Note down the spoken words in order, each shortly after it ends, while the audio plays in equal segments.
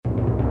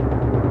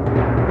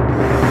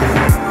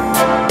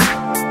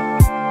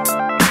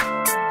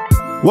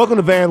Welcome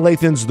to Van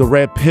Lathan's The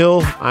Red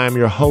Pill. I am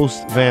your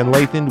host, Van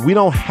Lathan. We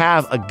don't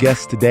have a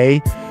guest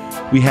today.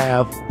 We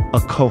have a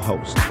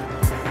co-host.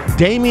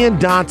 Damian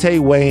Dante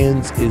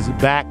Wayans is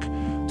back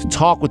to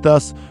talk with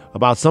us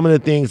about some of the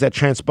things that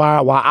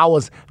transpired while I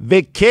was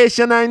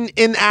vacationing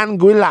in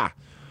Anguilla.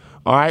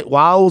 All right,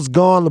 while I was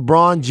gone,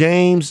 LeBron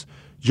James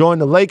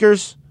joined the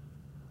Lakers.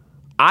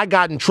 I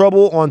got in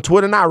trouble on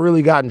Twitter. Not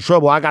really got in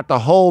trouble. I got the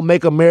whole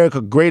Make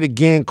America Great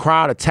Again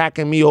crowd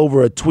attacking me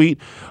over a tweet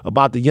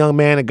about the young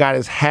man that got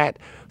his hat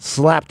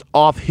slapped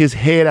off his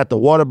head at the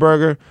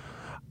Whataburger.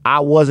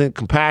 I wasn't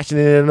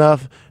compassionate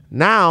enough.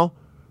 Now,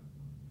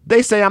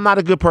 they say I'm not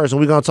a good person.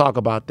 We're going to talk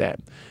about that.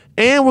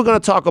 And we're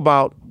going to talk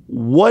about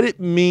what it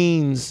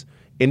means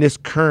in this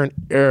current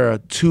era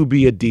to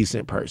be a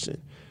decent person.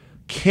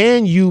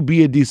 Can you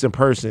be a decent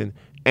person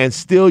and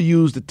still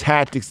use the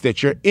tactics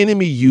that your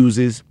enemy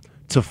uses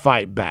to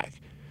fight back?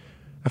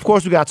 Of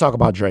course, we got to talk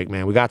about Drake,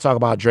 man. We got to talk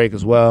about Drake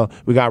as well.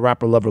 We got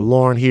rapper lover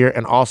Lauren here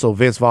and also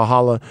Vince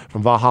Valhalla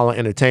from Valhalla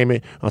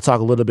Entertainment. I'll talk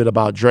a little bit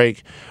about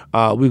Drake.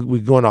 We're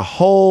going a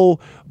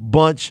whole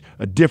bunch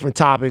of different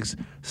topics.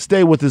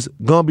 Stay with us.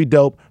 Gonna be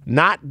dope.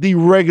 Not the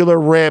regular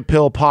Red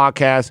Pill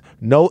podcast.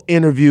 No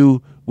interview.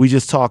 We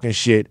just talking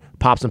shit.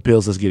 Pop some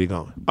pills. Let's get it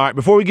going. All right,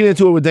 before we get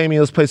into it with Damian,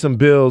 let's play some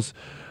bills.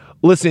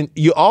 Listen,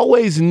 you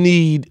always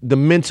need the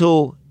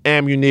mental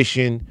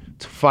ammunition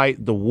to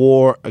fight the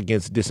war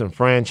against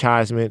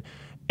disenfranchisement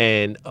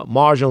and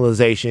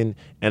marginalization.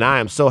 And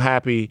I am so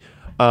happy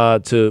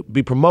to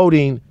be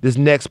promoting this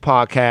next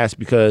podcast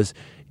because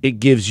it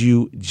gives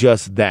you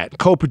just that.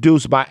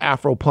 Co-produced by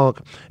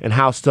Afropunk and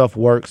How Stuff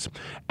Works.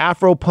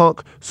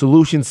 Afropunk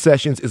Solution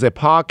Sessions is a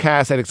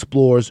podcast that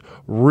explores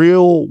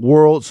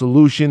real-world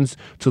solutions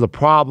to the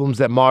problems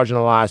that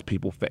marginalized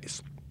people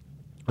face.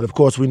 And of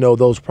course, we know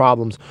those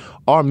problems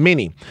are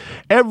many.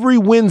 Every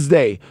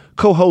Wednesday,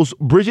 co-hosts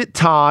Bridget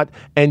Todd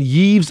and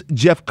Yves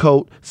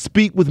Jeffcoat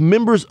speak with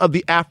members of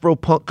the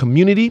Afropunk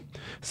community,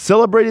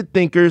 celebrated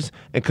thinkers,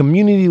 and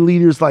community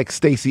leaders like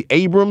Stacey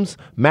Abrams,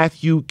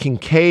 Matthew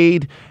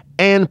Kincaid,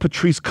 and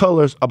Patrice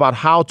Cullors about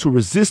how to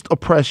resist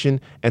oppression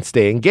and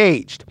stay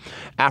engaged.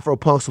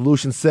 Afropunk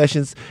Solution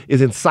Sessions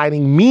is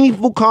inciting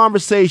meaningful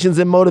conversations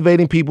and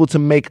motivating people to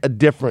make a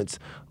difference.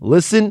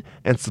 Listen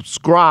and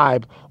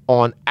subscribe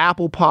on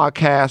Apple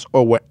Podcasts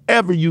or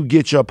wherever you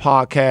get your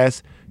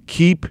podcasts.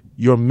 Keep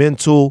your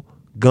mental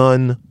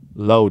gun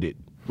loaded.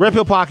 Red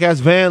Pill Podcast,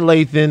 Van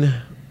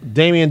Lathan,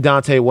 Damian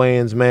Dante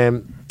Wayans,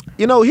 man.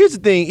 You know, here's the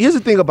thing. Here's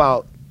the thing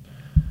about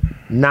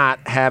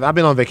I've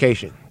been on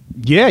vacation.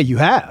 Yeah, you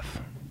have.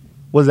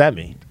 What does that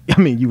mean? I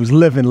mean, you was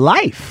living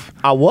life.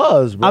 I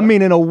was, bro. I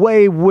mean, in a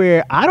way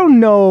where, I don't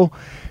know,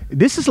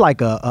 this is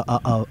like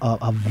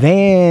a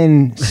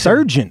van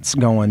surgence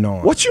going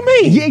on. What you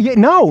mean? Yeah,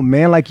 no,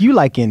 man. Like you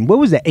like in, what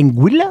was that,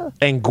 Anguilla?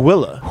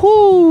 Anguilla.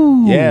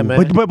 Whoo. Yeah,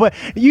 man. But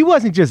you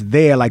wasn't just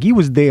there. Like you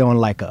was there on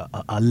like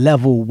a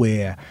level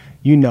where,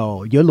 you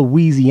know, your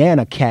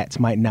Louisiana cats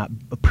might not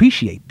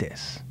appreciate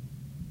this.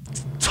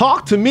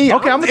 Talk to me.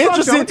 Okay, I'm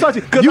interested.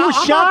 Because you were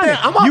shining.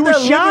 I'm out there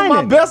living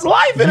my best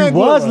life in Anguilla. You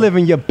was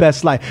living your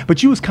best life,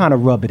 but you was kind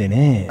of rubbing it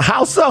in.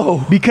 How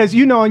so? Because,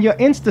 you know, on your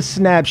Insta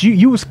snaps,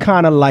 you was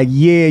kind of like,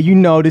 yeah, you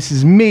know, this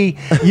is me.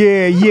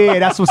 Yeah,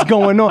 that's what's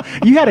going on.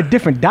 You had a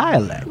different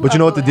dialect. But you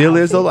know what the deal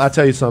is, though? I'll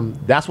tell you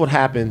something. That's what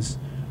happens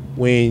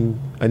when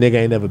a nigga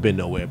ain't never been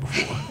nowhere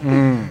before.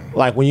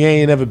 Like when you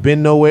ain't never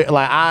been nowhere.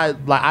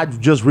 I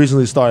just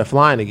recently started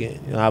flying again.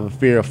 You know, I have a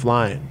fear of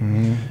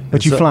flying.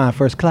 But you flying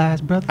first class,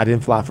 brother? I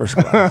didn't fly first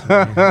class.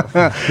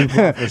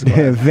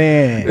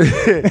 Van.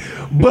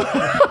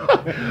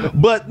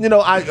 but you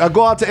know, I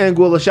go out to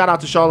Anguilla. Shout out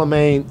to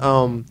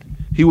Charlemagne.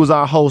 He was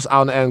our host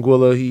out in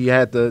Anguilla. He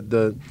had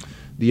the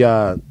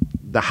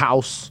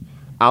house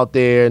out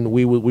there, and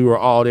we were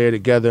all there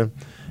together.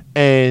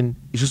 And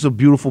it's just a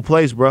beautiful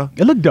place, bro.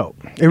 It looked dope.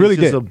 It really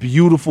did. It's just a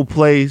beautiful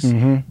place.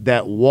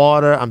 That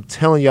water, I'm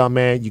telling y'all,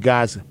 man, you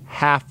guys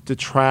have to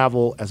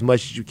travel as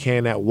much as you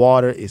can. That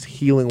water is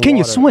healing water. Can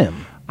you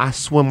swim? I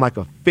swim like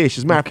a fish.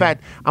 As a matter of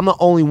fact, I'm the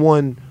only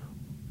one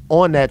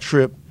on that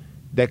trip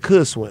that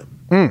could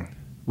swim.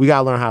 We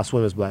got to learn how to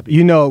swim as black people.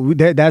 You know,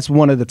 that's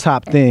one of the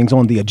top things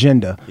on the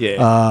agenda.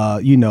 Yeah.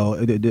 You know,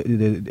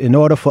 in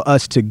order for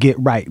us to get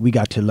right, we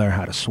got to learn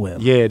how to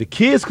swim. Yeah, the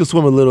kids could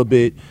swim a little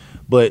bit,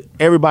 but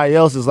everybody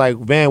else is like,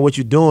 Van, what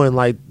you doing?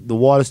 Like, the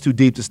water's too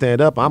deep to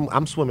stand up.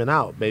 I'm swimming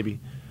out, baby.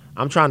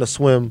 I'm trying to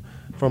swim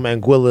from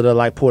Anguilla to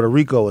like Puerto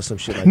Rico or some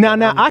shit like that.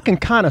 Now I can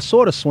kind of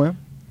sort of swim.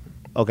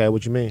 Okay,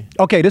 what you mean?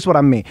 Okay, this is what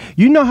I mean.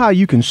 You know how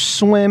you can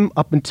swim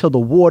up until the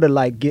water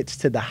like gets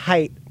to the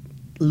height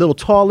a little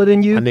taller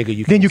than you?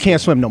 Then you can't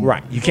swim no more.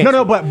 Right, you can't.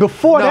 No, but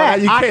before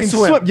that, I can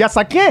swim. Yes,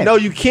 I can. No,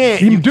 you can't.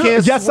 You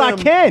can't yes, swim. I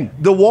can.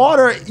 The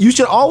water, you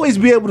should always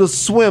be able to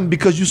swim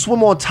because you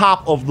swim on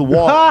top of the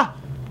water.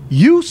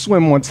 You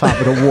swim on top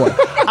of the water.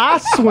 I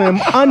swim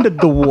under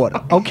the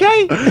water,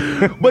 okay?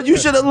 But you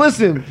should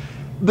listen.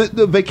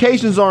 The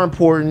vacations are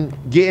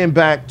important. Getting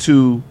back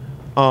to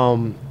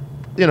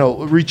you know,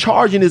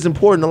 recharging is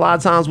important. A lot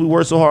of times we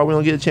work so hard we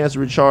don't get a chance to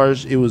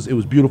recharge. It was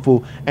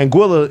beautiful.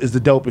 Anguilla is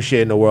the dopest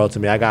shit in the world to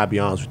me. I gotta be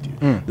honest with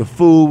you. The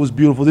food was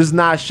beautiful. This is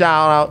not a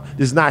shout out.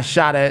 This is not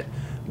shot at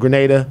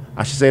Grenada.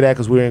 I should say that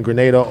because we were in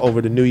Grenada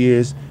over the New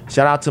Year's.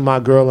 Shout out to my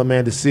girl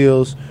Amanda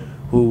Seals,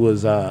 who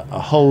was a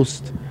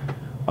host,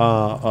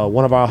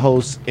 one of our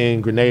hosts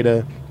in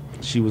Grenada.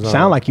 She was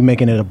Sound like you're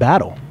making it a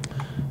battle.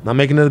 not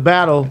making it a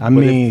battle. I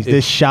mean,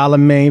 this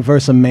Charlamagne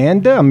versus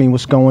Amanda. I mean,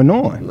 what's going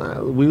on?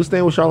 Nah, we were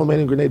staying with Charlamagne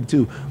and Grenada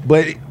too,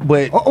 but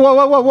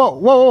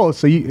Whoa.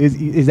 So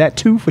is that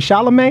 2 for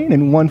Charlamagne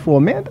and 1 for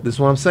Amanda? this is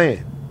what I'm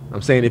saying.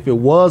 I'm saying if it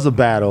was a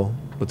battle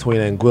between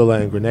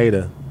Anguilla and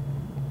Grenada,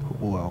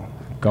 Well,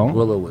 go on.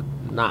 Anguilla would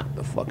knock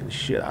the fucking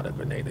shit out of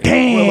Grenada.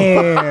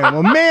 Damn,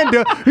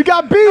 Amanda, you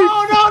got beef.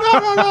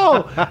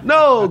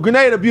 No,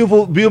 Grenada,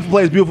 beautiful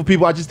place, beautiful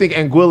people. I just think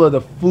Anguilla,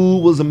 the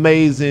food was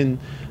amazing.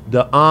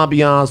 The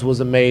ambiance was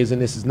amazing.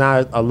 This is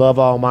not, I love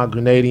all my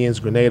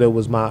Grenadians. Grenada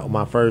was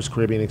my first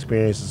Caribbean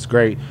experience. It's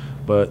great.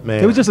 But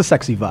man, It was just a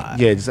sexy vibe.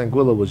 yeah, just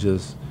Anguilla was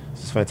just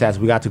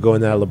fantastic. We got to go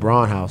in that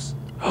LeBron house.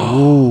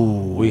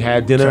 Ooh. We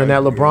had dinner in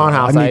that LeBron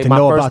house. I need ate to my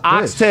know first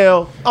about this.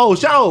 oxtail. Oh,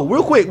 shout out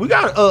real quick. We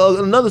got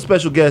another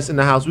special guest in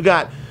the house. We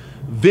got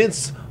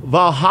Vince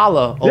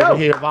Valhalla over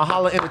here.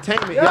 Valhalla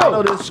Entertainment. Y'all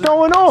know this. What's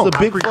going on? It's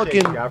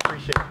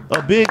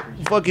a big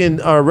fucking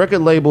record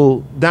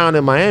label down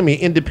in Miami.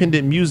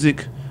 Independent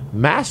music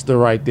master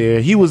right there.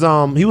 He was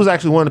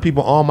actually one of the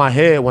people on my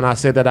head when I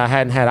said that I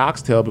hadn't had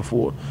oxtail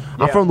before.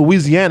 I'm from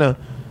Louisiana.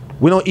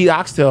 We don't eat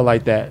oxtail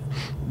like that.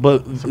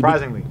 But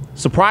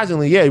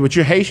surprisingly, yeah. But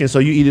you're Haitian, so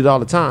you eat it all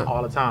the time.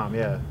 All the time,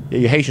 yeah. Yeah,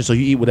 you're Haitian, so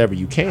you eat whatever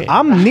you can.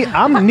 I'm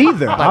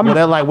neither.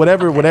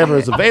 Whatever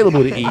is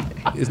available to eat.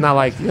 It's not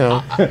like you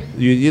know.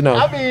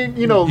 I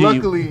mean,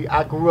 luckily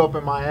I grew up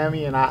in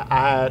Miami and I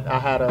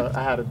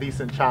had a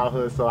decent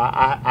childhood, so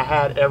I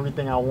had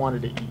everything I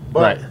wanted to eat.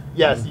 But Right.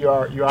 yes, you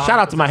are. Shout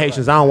out to my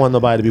Haitians. I don't want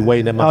nobody to be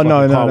waiting at my Oh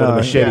fucking car no. with a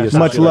machete or some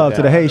Much shit love like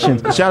to that. the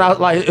Haitians.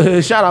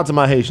 Shout out to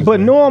my Haitians. But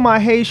man. nor am I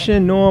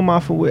Haitian, nor am I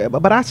from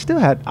but I still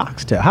had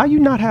oxtail. How you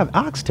not have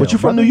oxtail? But you're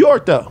from brother? New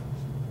York though.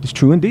 It's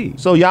true indeed.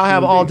 So y'all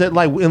have all that,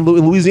 like in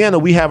Louisiana,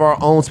 we have our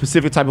own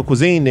specific type of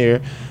cuisine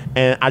there,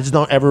 and I just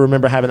don't ever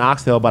remember having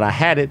oxtail, but I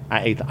had it.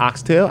 I ate the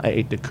oxtail. I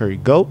ate the curry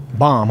goat.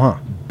 Bomb, huh?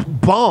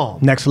 Bomb.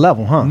 Next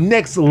level, huh?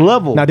 Next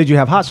level. Now, did you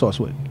have hot sauce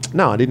with it?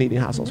 No, I didn't eat any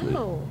hot sauce with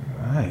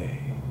it. Hey.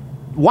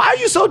 Why are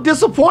you so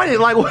disappointed?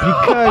 Like,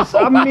 Because,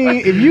 I mean,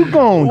 if you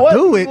gonna What-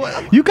 do it,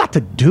 what- you got to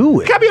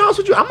do it. can I be honest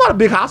with you? I'm not a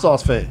big hot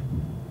sauce fan.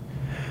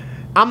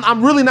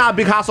 I'm really not a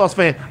big hot sauce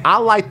fan. I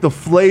like the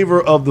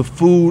flavor of the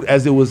food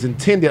as it was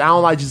intended. I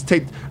don't like just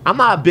take. I'm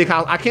not a big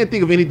hot. I can't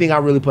think of anything I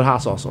really put hot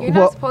sauce on. You're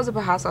Well- not supposed to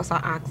put hot sauce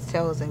on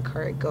oxtails and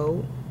curry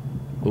goat.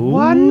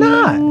 Why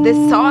not? The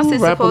sauce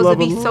is Rapper supposed to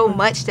be lover so Lord.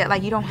 much that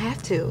like you don't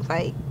have to.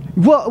 Like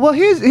Well,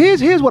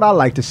 here's what I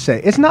like to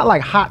say. It's not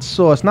like hot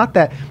sauce, not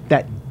that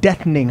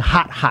deafening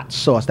hot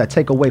sauce that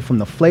take away from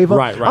the flavor.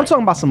 Right. I'm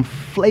talking about some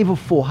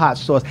flavorful hot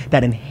sauce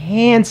that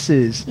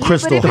enhances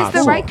Crystal but if hot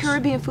it's the right sauce.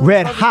 Caribbean food,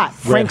 red it's supposed to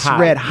hot, be Frank's hot.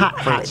 red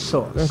hot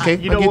sauce. Okay,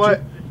 You I know get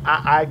what?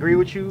 I agree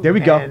with you. There we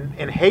go. And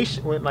in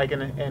Haitian, like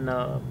in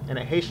a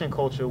Haitian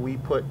culture, we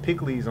put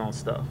pickles on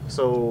stuff.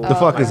 So The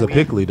fuck is a I mean,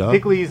 pickle, dog?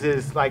 Pickles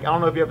is like, I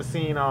don't know if you ever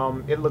seen.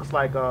 It looks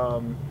like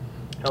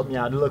help me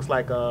out. It looks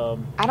like I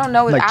don't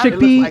know. Like I-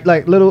 chickpea,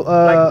 like little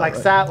like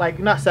salad, like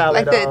not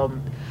salad. Like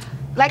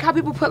like how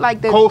people put like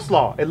the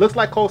coleslaw. It looks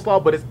like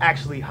coleslaw, but it's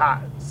actually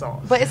hot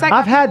sauce. But it's like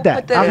I've how had people that.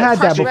 put the I've had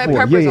that crushed red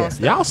before. peppers Yeah. on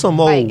stuff. Y'all some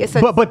Like, old. it's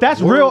a- But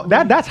that's real.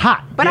 That's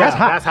hot. But that's I-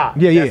 hot. That's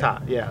hot. Yeah. That's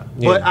hot. Yeah.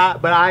 Yeah.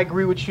 But I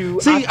agree with you.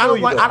 See, I feel don't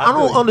you, like. though. I feel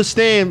don't you.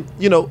 understand.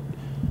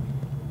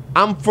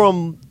 I'm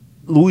from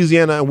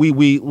Louisiana, and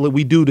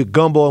we do the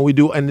gumbo,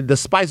 and the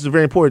spices are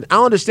very important. I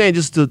don't understand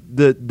just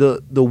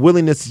the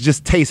willingness to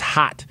just taste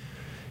hot.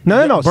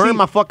 No. Burn See-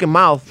 my fucking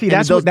mouth. See, and it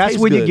that's doesn't that's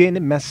taste where you're good. getting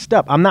it messed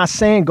up. I'm not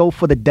saying go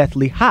for the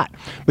deathly hot,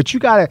 but you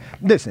gotta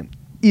listen.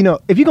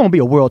 If you're gonna be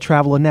a world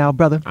traveler now,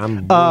 brother, I'm a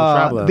world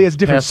traveler. there's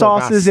different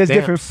Passport got sauces, there's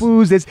different stamps.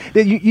 foods.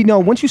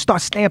 Once you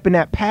start stamping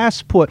that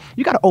passport,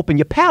 you gotta open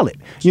your palate.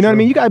 You know what I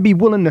mean? You gotta be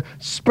willing to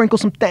sprinkle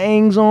some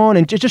things on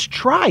and just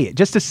try it,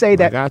 just to say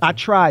that got you. I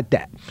tried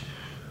that.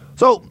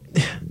 So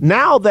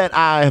now that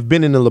I have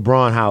been in the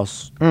LeBron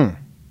house,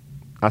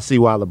 I see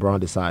why LeBron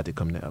decided to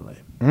come to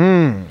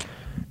LA.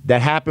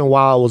 That happened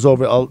while I was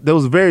over. There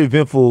was a very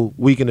eventful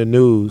week in the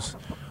news.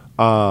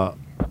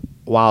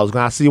 While I was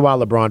gone, I see why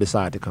LeBron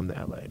decided to come to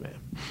LA. Man,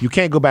 you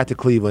can't go back to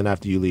Cleveland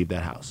after you leave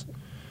that house.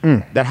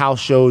 That house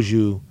shows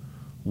you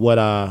what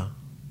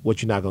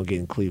you're not gonna get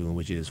in Cleveland,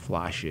 which is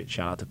fly shit.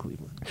 Shout out to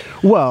Cleveland.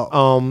 Well,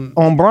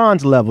 on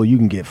bronze level, you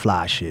can get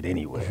fly shit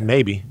anywhere.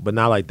 Maybe, but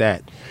not like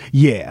that,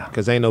 Yeah.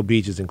 because ain't no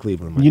beaches in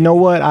Cleveland. man. You know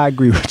what? I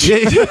agree with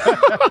you.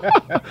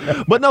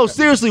 But no,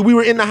 seriously, we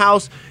were in the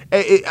house.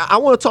 I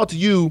want to talk to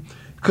you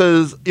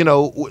because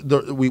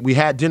we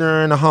had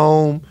dinner in the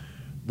home.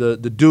 The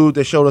dude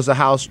that showed us the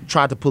house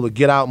tried to pull a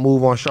get out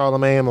move on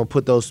Charlamagne. I'm gonna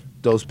put those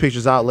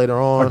pictures out later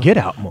on. Or get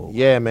out move.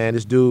 Yeah, man,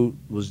 this dude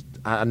was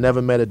I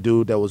never met a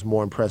dude that was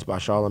more impressed by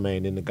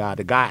Charlamagne than the guy.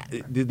 The guy,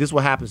 this is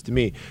what happens to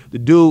me. The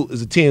dude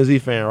is a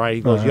TMZ fan, right?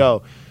 He goes, yo,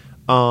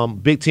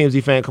 big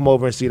TMZ fan, come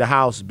over and see the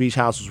house. Beach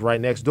House was right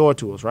next door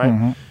to us,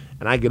 right?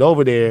 And I get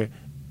over there,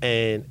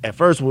 and at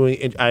first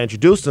when I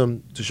introduced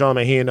him to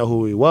Charlamagne, he didn't know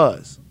who he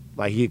was.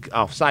 Like, he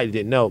off site, he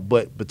didn't know.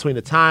 But between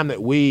the time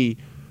that we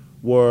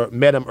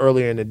met him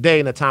earlier in the day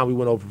and the time we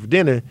went over for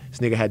dinner, this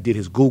nigga had did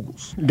his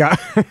Googles.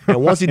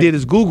 And once he did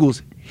his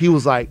Googles, he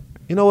was like,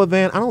 you know what,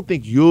 Van? I don't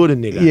think you're the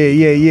nigga.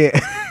 Yeah.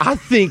 I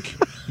think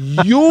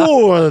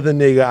you're the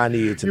nigga I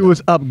needed to know. He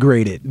was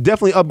upgraded.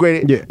 Definitely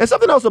upgraded. Yeah. And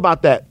something else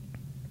about that.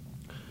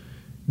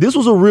 This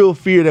was a real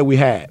fear that we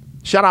had.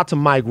 Shout out to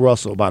Mike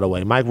Russell, by the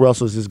way. Mike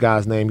Russell is this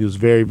guy's name. He was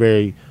very,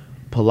 very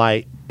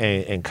polite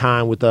and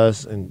kind with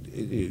us. And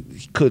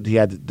he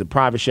had the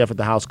private chef at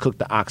the house, cooked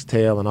the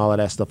oxtail and all of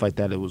that stuff like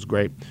that. It was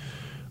great.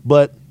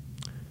 But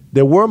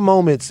there were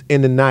moments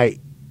in the night,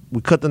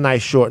 we cut the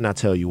night short, and I'll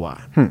tell you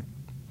why.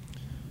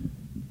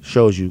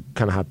 Shows you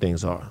kind of how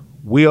things are.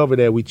 We over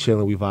there, we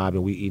chilling, we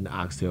vibing, we eating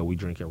oxtail, we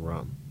drinking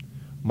rum.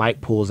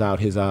 Mike pulls out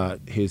his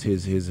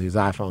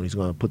iPhone. He's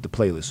going to put the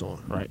playlist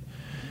on, right?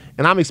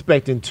 And I'm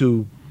expecting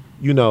to,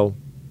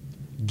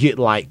 get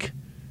like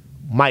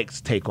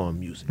Mike's take on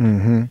music.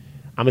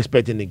 I'm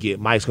expecting to get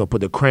Mike's going to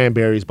put the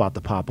Cranberries about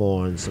to pop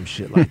on, some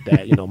shit like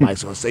that.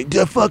 Mike's going to say,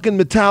 they're fucking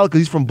Metallica.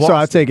 He's from Boston. So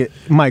I take it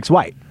Mike's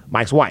white.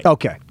 Mike's white.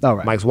 Okay, all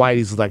right. Mike's white.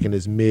 He's like in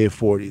his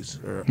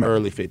mid-40s or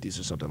early 50s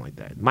or something like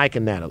that. Mike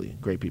and Natalie,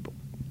 great people.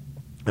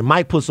 And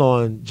Mike puts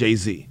on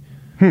Jay-Z.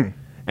 And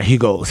he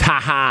goes,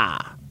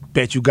 ha,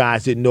 bet you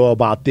guys didn't know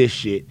about this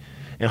shit.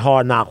 And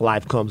Hard Knock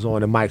Life comes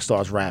on and Mike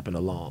starts rapping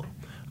along.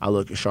 I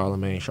look at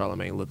Charlamagne.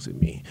 Charlamagne looks at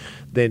me.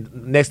 Then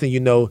next thing you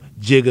know,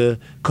 Jigga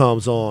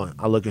comes on.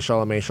 I look at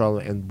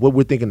Charlamagne. And what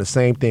we're thinking, the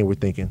same thing we're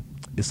thinking,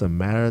 it's a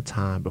matter of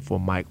time before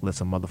Mike lets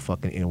a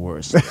motherfucking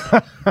N-word slip.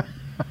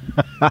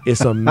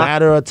 It's a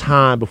matter of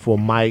time before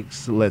Mike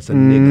lets a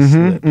nigga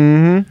slip.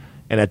 And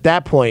at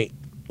that point,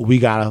 we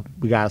gotta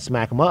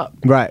smack him up.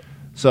 Right.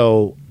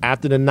 So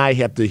after the night,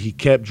 after he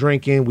kept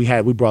drinking,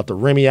 we brought the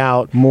Remy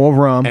out. More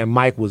rum. And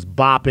Mike was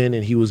bopping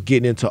and he was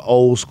getting into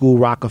old school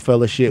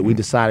Rockefeller shit. We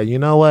decided, you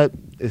know what?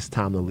 It's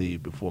time to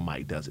leave before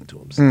Mike does it to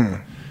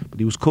himself. But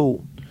he was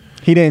cool.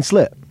 He didn't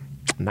slip.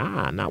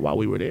 Nah, not while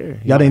we were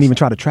there. Y'all didn't even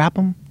try to trap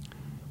him?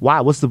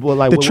 Why? What's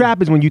the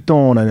trap is when you throw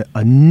on a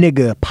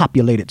nigga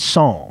populated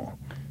song.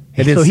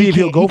 And then see if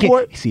he'll go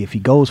for it? See if he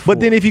goes for it. But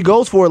then if he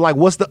goes for it, like,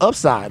 what's the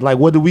upside? Like,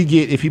 what do we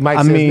get if he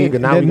might say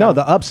nigga? Now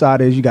the upside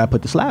is you got to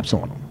put the slaps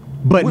on him.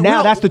 But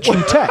now that's the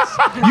true test.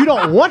 You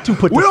don't want to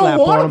put the slap on him.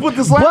 We don't want to put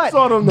the slaps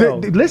on him, though.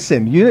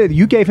 Listen,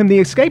 you gave him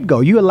the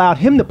scapegoat. You allowed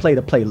him to play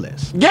the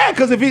playlist. Yeah,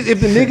 because if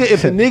the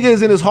nigga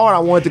is in his heart, I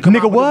want it to come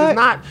out. Nigga what?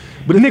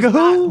 But if it's not, nigga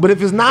who? But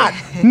if it's not,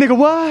 nigga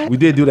what? We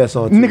did do that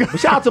song too. Nigga. But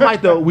shout out to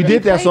Mike though. We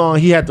did that song.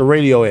 He had the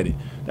radio edit.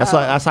 That's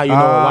how you know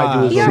a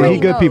white dude is. He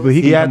good people.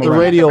 He had the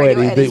radio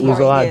edit. It was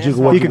a lot of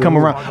jiggle. He could come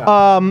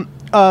around.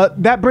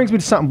 That brings me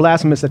to something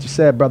blasphemous that you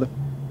said, brother.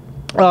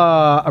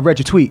 I read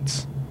your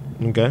tweets.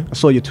 Okay. I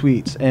saw your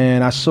tweets,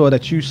 and I saw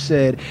that you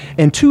said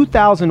in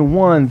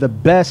 2001 the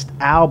best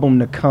album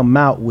to come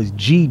out was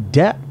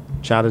G-Dep.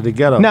 Child of the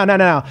Ghetto.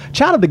 No.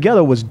 Child of the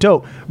Ghetto was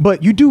dope,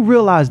 but you do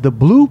realize the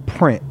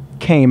Blueprint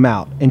came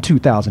out in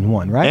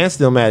 2001, right? And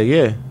Stillmatic,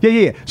 yeah.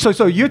 Yeah.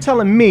 So you're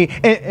telling me,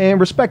 and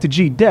respect to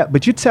G-Dep,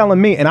 but you're telling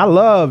me, and I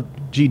love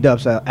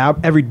G-Dep's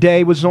album. Every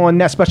Day was on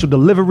that. Special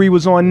Delivery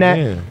was on that.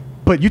 Yeah.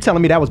 But you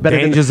telling me that was better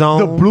Danger than Zone,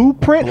 the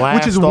Blueprint,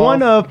 which is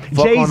one of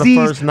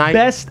Jay-Z's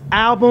best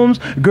albums.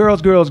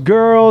 Girls.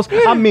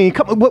 Yeah. I mean,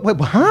 come on,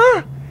 what,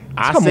 huh?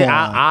 Come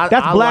on.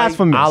 That's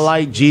blasphemous. I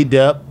like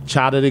G-Dep,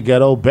 Child of the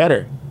Ghetto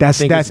better.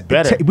 That's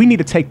better. We need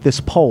to take this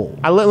poll.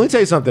 Let me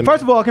tell you something.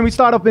 First of all, can we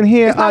start up in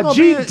here?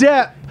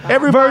 G-Dep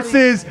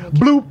versus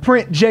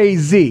Blueprint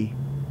Jay-Z.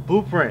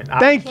 Blueprint.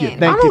 Thank you.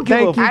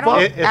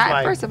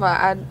 First of all,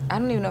 I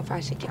don't even know if I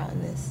should count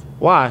in this.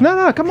 Why?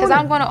 No, come on. Because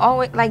I'm going to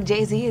always, like,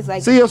 Jay-Z is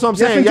like... See, that's what I'm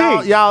saying.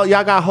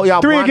 Y'all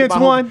got 3 against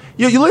 1.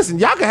 You listen,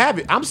 y'all can have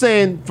it. I'm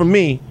saying, for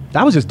me...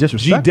 That was just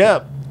disrespectful.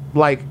 G-Dep,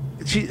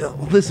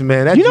 listen,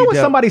 man. That you know when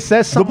somebody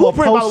says something or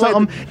posts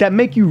something that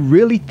make you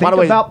really think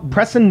about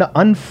pressing the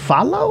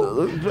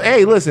unfollow?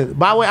 Hey, listen,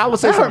 by the way, I would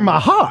say that hurt my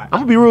heart.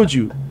 I'm going to be real with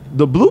you.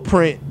 The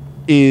Blueprint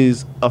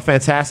is a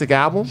fantastic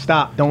album.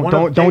 Stop.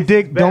 Don't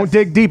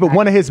dig deeper.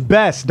 One of his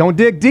best. Don't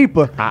dig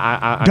deeper.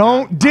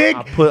 Don't dig.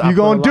 You're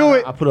going to do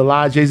it. I put a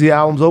lot of Jay-Z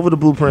albums over the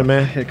Blueprint,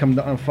 man. Here comes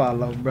the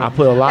unfollow, bro. I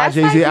put a lot of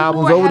Jay-Z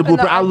albums over the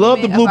Blueprint. I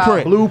love the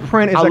Blueprint.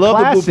 Blueprint is I a love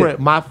classic. the Blueprint.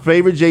 My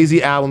favorite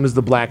Jay-Z album is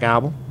the Black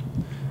Album.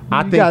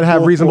 I think gotta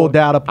have Reasonable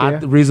Doubt up there.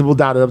 Reasonable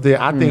Doubt up there.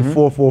 I think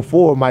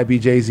 444 might be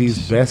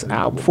Jay-Z's best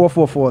album.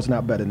 444 is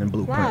not better than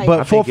Blueprint, Right.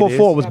 but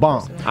 444 was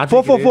bomb.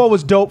 444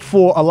 was dope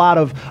for a lot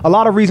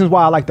of reasons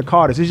why I like the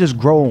Carters. It's just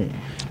grown.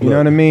 You know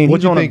what I mean?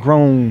 What He's on a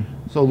grown.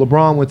 So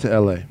LeBron went to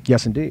LA.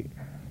 Yes, indeed.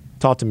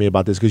 Talk to me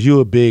about this because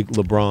you're a big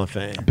LeBron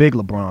fan. Big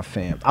LeBron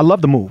fan. I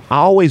love the move.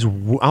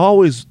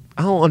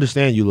 I don't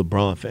understand you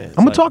LeBron fans.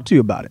 I'm gonna talk to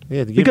you about it.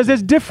 Yeah, because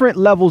there's different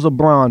levels of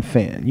Bron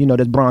fan. You know,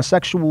 there's Bron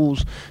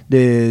sexuals.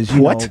 There's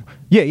what?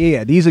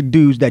 Yeah. These are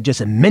dudes that just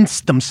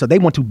immense them, so they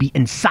want to be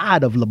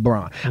inside of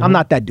LeBron. I'm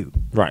not that dude.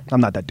 Right. I'm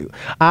not that dude.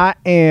 I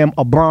am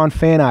a Bron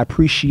fan. I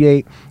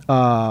appreciate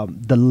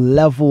the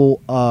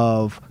level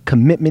of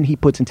commitment he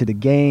puts into the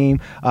game,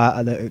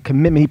 the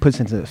commitment he puts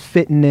into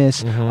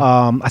fitness.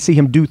 I see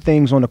him do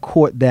things on the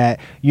court that,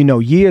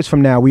 years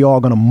from now, we all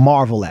going to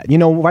marvel at.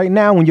 Right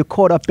now, when you're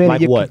caught up in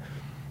like it. What?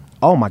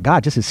 Oh my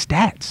God, just his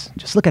stats.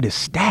 Just look at his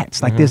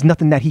stats. Like there's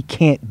nothing that he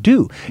can't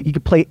do. He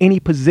could play any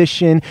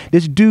position.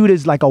 This dude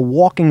is like a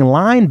walking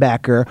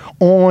linebacker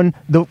on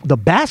the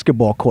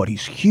basketball court.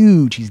 He's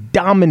huge. He's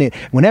dominant.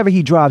 Whenever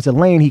he drives a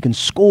lane, he can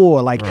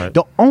score. Like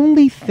the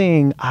only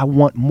thing I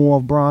want more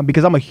of Bron,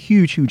 because I'm a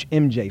huge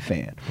MJ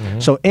fan.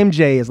 So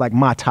MJ is like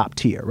my top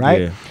tier,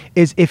 right? Yeah.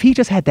 Is if he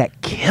just had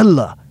that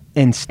killer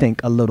instinct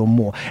a little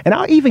more. And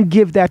I'll even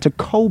give that to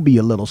Kobe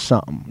a little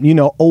something,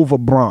 over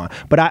Bron.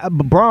 But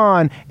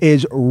Bron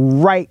is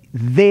right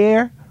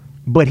there,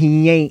 but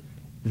he ain't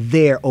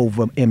there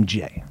over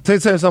MJ. Tell you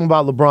something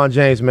about LeBron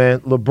James,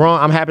 man.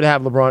 I'm happy to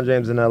have LeBron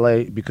James in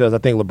LA because I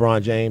think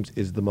LeBron James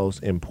is the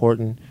most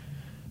important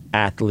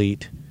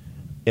athlete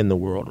in the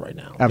world right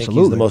now. Absolutely. I think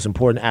he's the most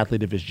important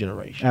athlete of his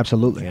generation.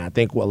 Absolutely. And I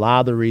think a lot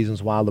of the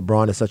reasons why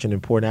LeBron is such an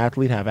important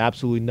athlete have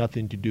absolutely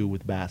nothing to do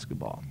with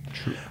basketball.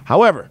 True.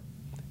 However,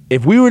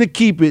 if we were to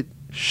keep it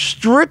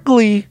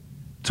strictly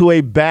to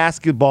a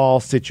basketball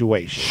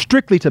situation.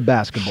 Strictly to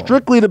basketball.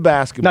 Strictly to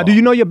basketball. Now, do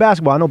you know your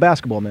basketball? I know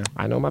basketball, man.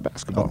 I know my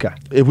basketball. Okay.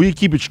 If we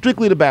keep it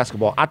strictly to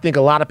basketball, I think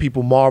a lot of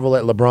people marvel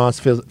at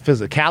LeBron's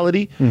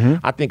physicality.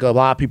 I think a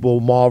lot of people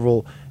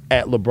marvel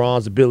at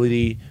LeBron's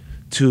ability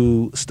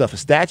to stuff a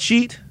stat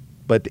sheet.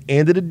 But at the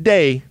end of the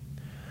day,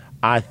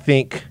 I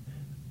think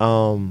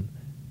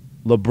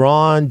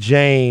LeBron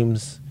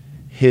James,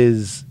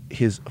 his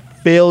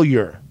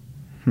failure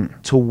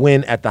to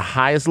win at the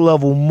highest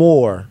level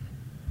more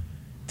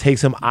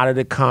takes him out of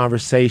the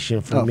conversation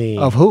for me.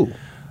 Of who?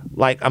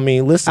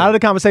 Listen. Out of the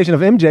conversation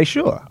of MJ,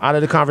 sure. Out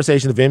of the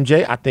conversation of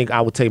MJ, I think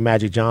I would take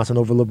Magic Johnson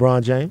over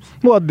LeBron James.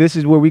 Well, this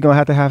is where we're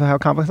going to have a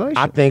conversation.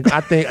 I think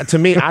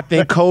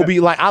Kobe,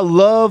 I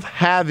love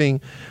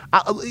having,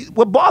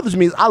 what bothers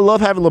me is I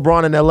love having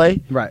LeBron in LA.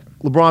 Right.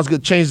 LeBron's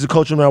good, changes the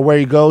culture no matter where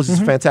he goes. He's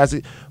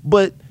fantastic.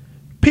 But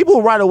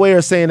people right away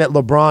are saying that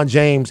LeBron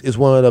James is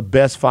one of the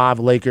best 5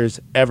 Lakers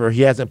ever.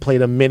 He hasn't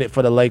played a minute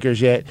for the Lakers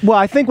yet. Well,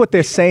 I think what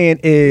they're saying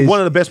is one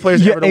of the best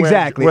players ever to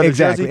wear the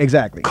jersey.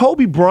 Exactly.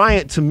 Kobe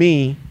Bryant, to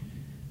me,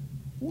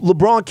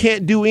 LeBron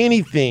can't do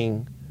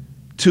anything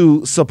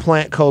to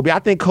supplant Kobe. I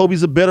think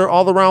Kobe's a better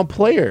all-around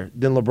player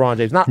than LeBron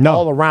James. Not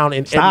all around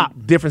in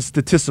every different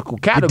statistical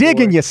category. You're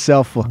digging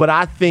yourself. But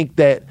I think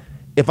that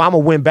if I'm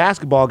going to win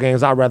basketball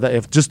games, I'd rather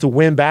have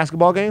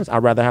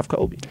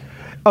Kobe.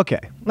 Okay,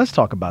 let's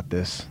talk about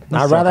this.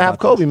 I'd rather have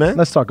Kobe, man.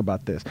 Let's talk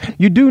about this.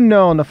 You do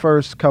know in the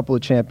first couple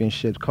of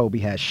championships, Kobe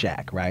had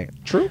Shaq, right?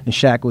 True. And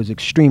Shaq was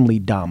extremely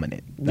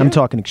dominant. Yeah. I'm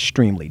talking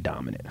extremely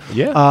dominant.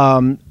 Yeah.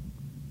 Not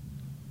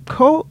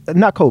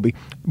Kobe.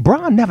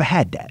 Bron never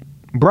had that.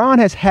 Bron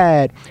has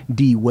had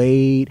D.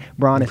 Wade.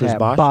 Bron has had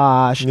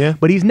Bosh. Yeah.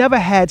 But he's never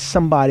had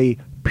somebody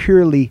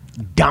purely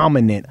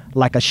dominant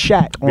like a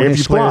Shaq on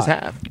his squad. Very few players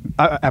have.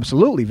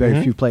 Absolutely,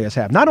 very few players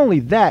have. Not only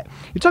that,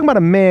 you're talking about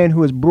a man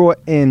who has brought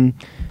in,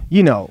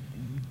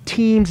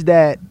 teams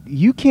that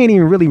you can't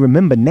even really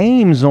remember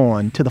names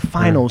on to the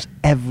finals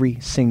every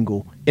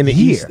single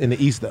year. In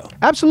the East, though.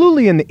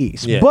 Absolutely in the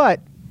East. Yeah. But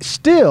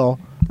still,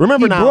 he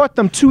brought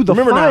them to the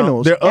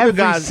finals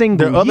every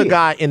single year. There are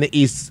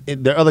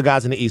other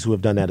guys in the East who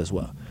have done that as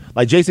well.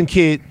 Like Jason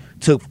Kidd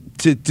took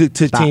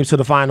teams to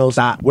the finals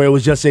where it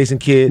was just Jason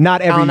Kidd.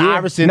 Not every year.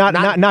 Iverson,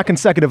 not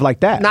consecutive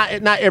like that.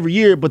 Not every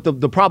year, but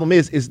the problem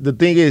is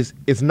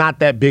it's not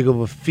that big of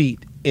a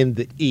feat in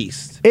the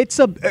East. It's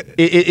not that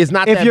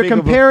if you're big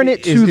comparing of a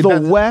it to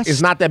the West.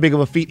 It's not that big of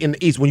a feat in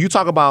the East. When you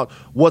talk about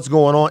what's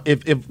going on,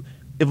 if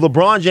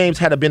LeBron James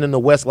had been in the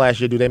West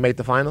last year, do they make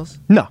the finals?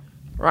 No.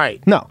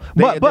 Right. No.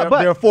 But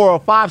they're a 4 or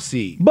 5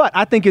 seed. But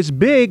I think it's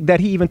big that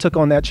he even took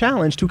on that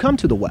challenge to come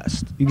to the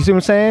West. You see what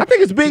I'm saying? I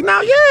think it's big now.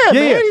 Yeah,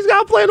 man. He's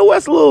got to play in the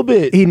West a little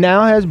bit. He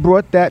now has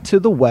brought that to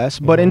the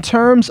West. But in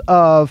terms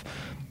of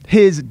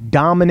his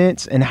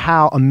dominance and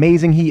how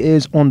amazing he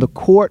is on the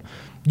court,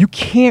 you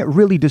can't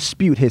really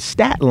dispute his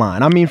stat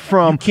line. I mean,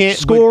 from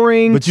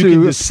scoring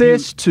to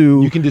assists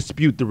to... You can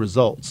dispute the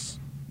results.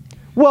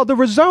 Well, the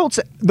results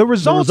are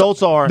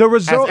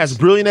as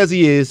brilliant as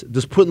he is.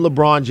 Just putting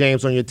LeBron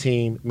James on your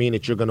team mean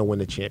that you're going to win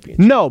the championship.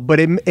 No, but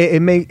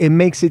it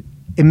makes it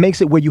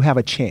where you have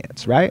a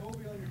chance, right?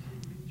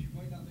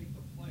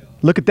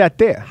 Look at that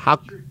there.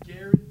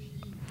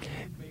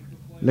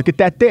 Look at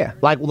that there.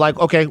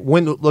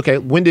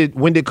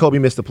 When did Kobe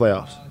miss the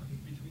playoffs?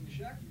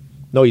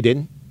 No, he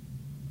didn't.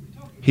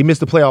 He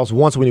missed the playoffs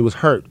once when he was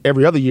hurt.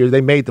 Every other year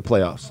they made the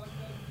playoffs.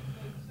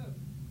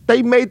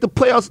 They made the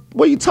playoffs.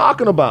 What are you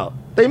talking about?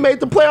 They made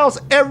the playoffs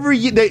every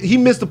year. He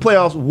missed the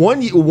playoffs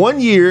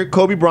one year.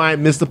 Kobe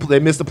Bryant missed the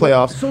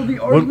playoffs. So the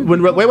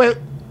argument. Wait.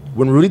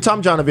 when Rudy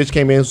Tomjanovich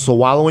came in, so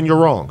wallowing, you're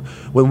wrong.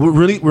 When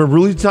Rudy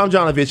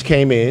Tomjanovich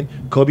came in,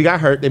 Kobe got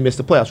hurt, they missed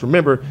the playoffs.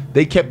 Remember,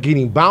 they kept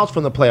getting bounced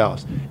from the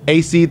playoffs.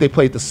 AC, they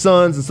played the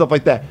Suns and stuff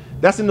like that.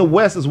 That's in the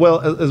West as well.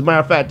 As a matter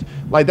of fact,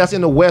 like that's in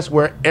the West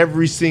where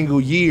every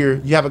single year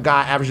you have a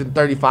guy averaging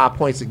 35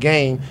 points a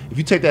game. If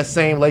you take that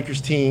same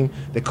Lakers team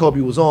that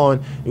Kobe was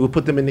on, you would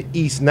put them in the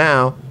East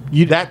now,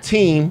 that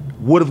team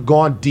would have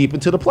gone deep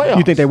into the playoffs.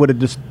 You think they would have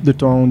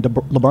dethroned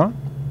LeBron?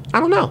 I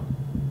don't know.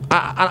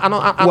 I don't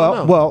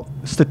know. Well,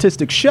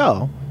 statistics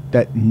show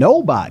that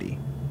nobody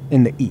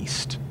in the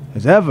East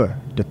has ever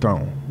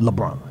dethroned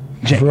LeBron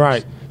James.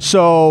 Right.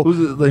 So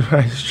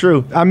it's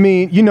true. I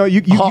mean, you know,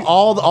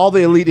 all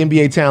the elite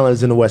NBA talent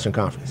is in the Western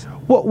Conference.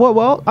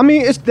 Well. I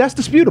mean, that's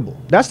disputable.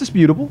 That's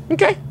disputable.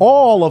 Okay.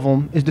 All of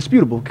them is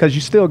disputable because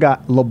you still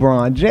got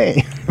LeBron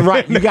James.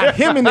 Right. You got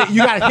him in the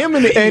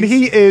East. And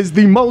he is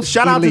the most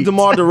Shout elite. out to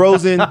DeMar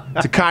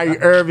DeRozan, to Kyrie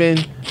Irving,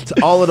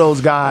 to all of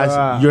those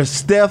guys. Your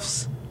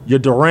Stephs, your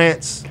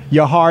Durants,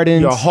 your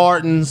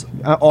Hardens,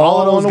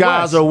 all of those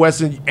guys are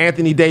Western.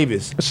 Anthony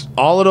Davis,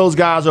 all of those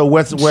guys are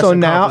Western. So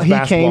now he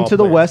came to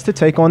the West to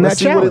take on that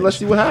challenge. Let's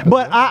see what happens.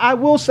 But I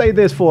will say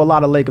this for a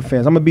lot of Laker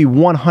fans. I'm gonna be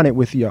 100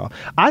 with y'all.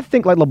 I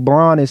think like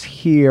LeBron is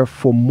here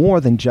for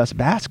more than just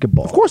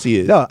basketball. Of course he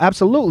is. Yeah,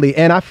 absolutely.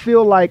 And I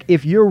feel like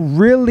if you're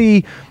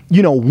really,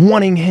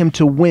 wanting him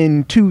to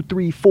win 2,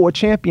 3, 4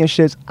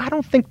 championships, I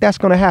don't think that's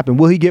going to happen.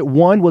 Will he get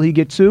 1? Will he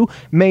get 2?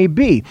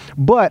 Maybe.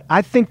 But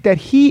I think that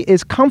he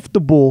is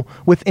comfortable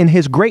within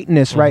his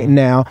greatness right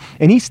now,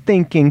 and he's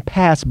thinking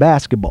past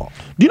basketball.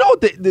 Do you know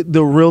what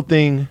the real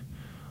thing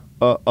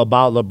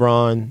about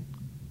LeBron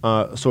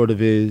sort of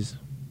is?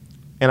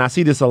 And I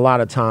see this a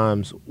lot of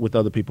times with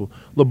other people.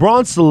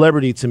 LeBron's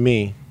celebrity to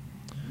me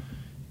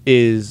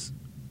is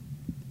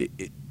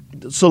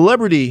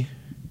celebrity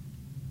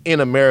in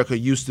America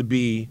used to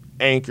be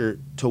anchored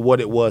to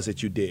what it was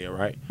that you did,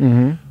 right?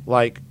 Mm-hmm.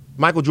 Like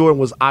Michael Jordan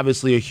was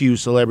obviously a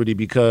huge celebrity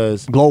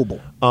because a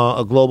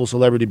global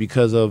celebrity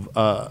because of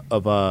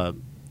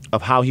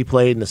how he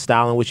played and the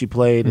style in which he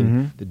played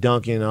and the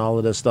dunking and all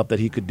of the stuff that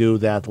he could do,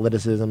 the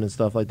athleticism and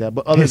stuff like that.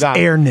 But his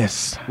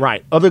airness,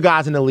 right? Other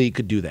guys in the league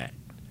could do that,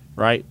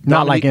 right?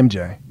 Not like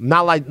MJ.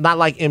 Not like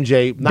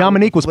MJ.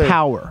 Dominique was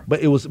power,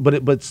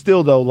 but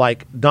still though,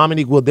 like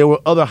Dominique, there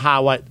were other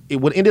highlight.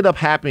 What ended up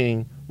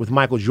happening with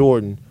Michael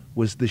Jordan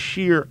was the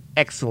sheer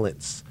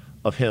excellence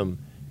of him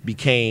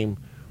became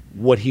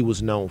what he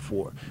was known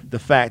for. The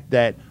fact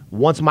that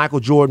once Michael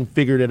Jordan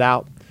figured it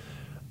out,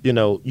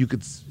 you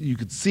could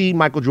see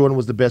Michael Jordan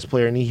was the best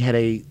player and he had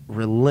a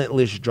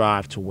relentless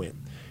drive to win.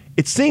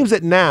 It seems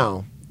that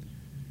now,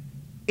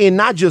 in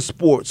not just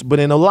sports, but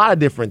in a lot of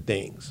different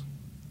things,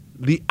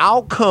 the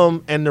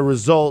outcome and the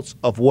results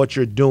of what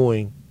you're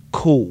doing,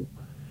 cool.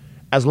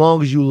 As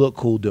long as you look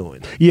cool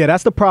doing it. Yeah,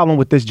 that's the problem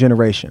with this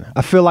generation.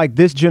 I feel like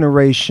this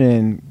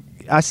generation,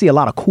 I see a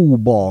lot of cool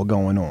ball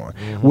going on.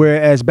 Mm-hmm.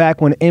 Whereas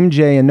back when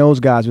MJ and those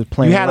guys was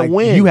playing, you had to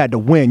win. You had to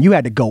win. You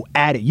had to go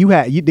at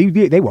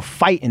it. They were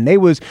fighting.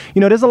 There's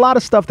a lot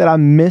of stuff that I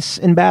miss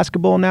in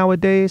basketball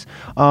nowadays.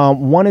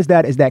 One is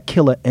that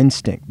killer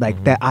instinct,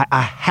 like that.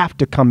 I have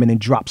to come in and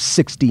drop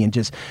 60 and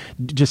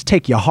just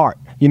take your heart.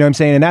 You know what I'm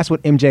saying? And that's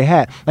what MJ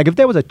had. Like if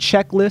there was a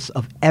checklist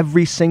of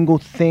every single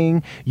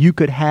thing you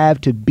could have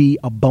to be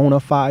a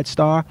bona fide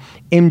star,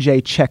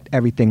 MJ checked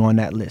everything on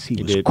that list.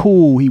 He was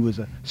cool. He was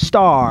a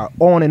star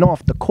on and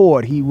off the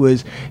court. He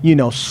was,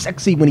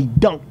 sexy when he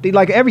dunked.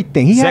 Like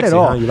everything. He had it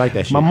all. Huh? You like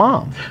that shit? My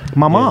mom.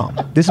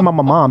 This is what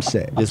my mom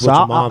said. This is what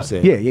your mom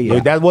said.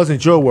 Yeah. That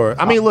wasn't your word.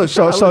 I mean, look.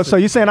 So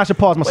you're saying I should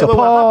pause myself?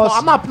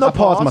 I'm not. No,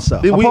 pause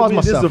myself.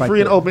 This is a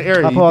free and open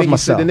area. I pause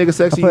myself. The nigga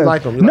sexy. You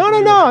like him? No.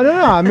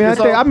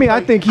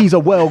 I think he's a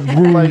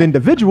well-groomed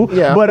individual.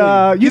 Yeah.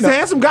 But he's a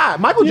handsome guy.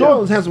 Michael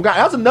Jordan's a handsome guy.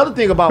 That's another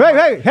thing about.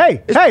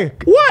 Hey.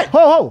 What?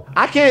 Ho.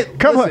 I can't.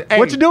 Come on.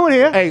 What you doing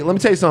here? Hey, let me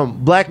tell you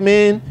something. Black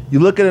men, you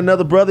look at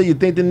another brother, you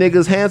think the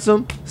nigga's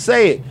handsome.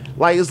 Say it.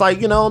 Like it's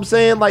like, you know what I'm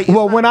saying? Like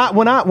when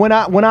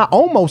I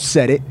almost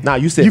said it. Nah,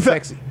 you said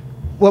sexy.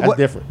 That's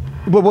different.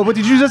 What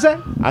did you just say?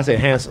 I said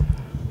handsome.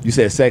 You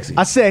said sexy.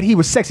 I said he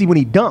was sexy when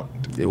he dunked.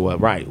 Well,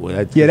 right.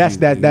 Well, that's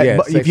that.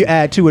 But if you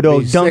add two of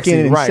those,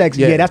 dunking and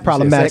sexy, that's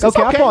problematic.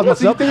 Okay, I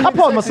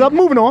pause myself.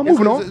 Moving on.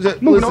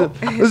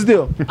 Let's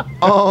deal.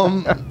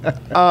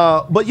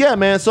 But yeah,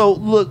 man. So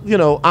look,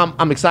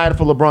 I'm excited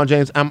for LeBron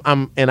James.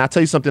 And I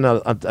tell you something.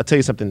 I'll tell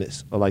you something.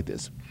 Like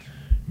this.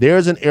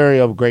 There's an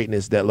area of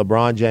greatness that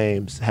LeBron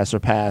James has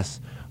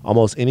surpassed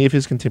almost any of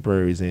his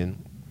contemporaries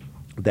in.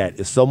 That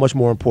is so much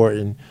more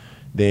important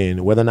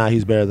than whether or not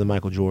he's better than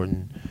Michael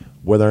Jordan,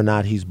 whether or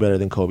not he's better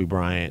than Kobe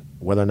Bryant,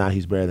 whether or not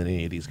he's better than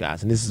any of these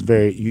guys. And this is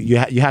very, you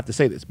have to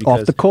say this.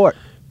 Because off the court.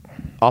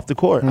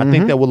 Mm-hmm. I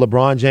think that what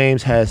LeBron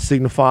James has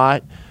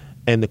signified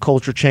and the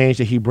culture change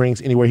that he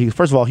brings anywhere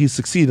first of all, he's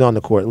succeeded on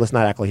the court. Let's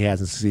not act like he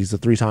hasn't succeeded. He's a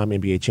 3-time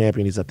NBA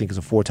champion. I think he's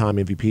a 4-time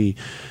MVP.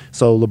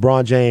 So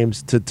LeBron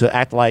James, to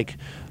act like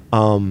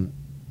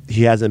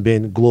he hasn't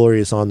been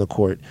glorious on the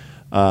court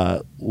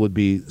would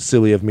be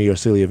silly of me or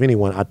silly of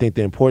anyone. I think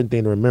the important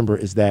thing to remember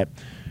is that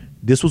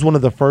this was one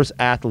of the first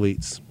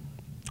athletes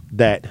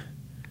that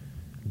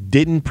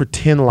didn't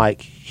pretend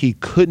like he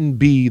couldn't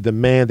be the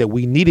man that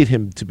we needed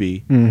him to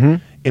be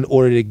in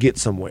order to get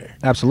somewhere.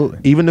 Absolutely.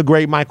 Even the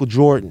great Michael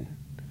Jordan,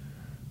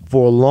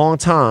 for a long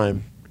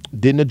time,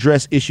 didn't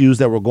address issues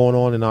that were going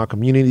on in our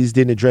communities,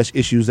 didn't address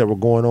issues that were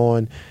going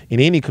on in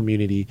any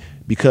community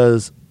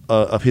because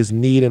of his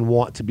need and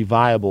want to be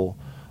viable.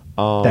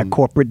 That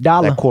corporate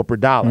dollar.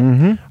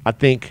 I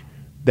think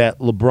that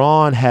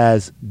LeBron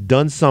has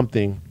done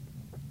something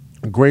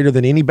greater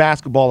than any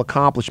basketball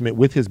accomplishment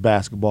with his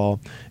basketball,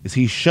 is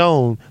he's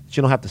shown that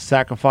you don't have to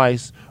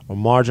sacrifice or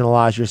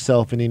marginalize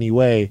yourself in any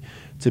way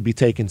to be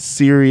taken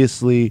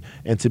seriously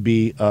and to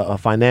be a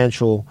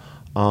financial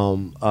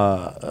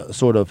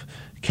sort of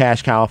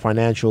cash cow,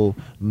 financial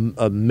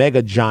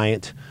mega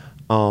giant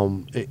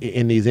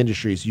in these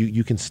industries.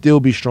 You can still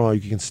be strong.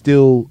 You can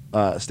still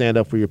stand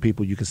up for your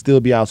people. You can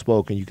still be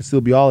outspoken. You can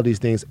still be all of these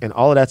things, and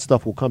all of that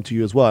stuff will come to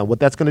you as well. And what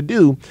that's going to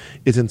do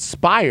is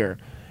inspire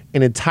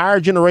an entire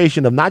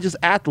generation of not just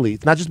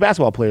athletes, not just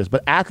basketball players,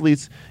 but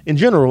athletes in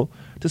general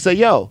to say,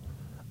 yo,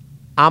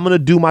 I'm going to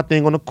do my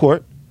thing on the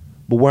court,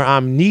 but where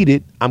I'm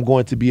needed, I'm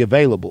going to be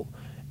available.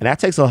 And that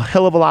takes a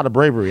hell of a lot of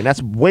bravery, and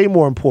that's way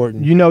more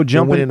important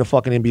than winning the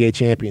fucking NBA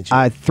championship.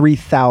 I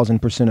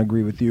 3,000%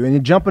 agree with you.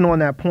 And jumping on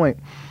that point,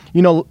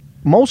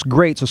 most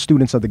greats are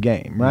students of the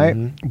game, right?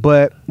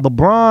 But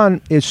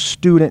LeBron is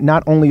student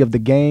not only of the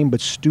game,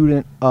 but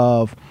student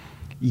of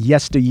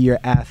yesteryear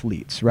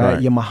athletes, right?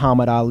 Your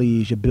Muhammad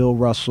Ali's, your Bill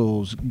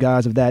Russells,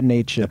 guys of that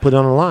nature. That put it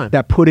on the line.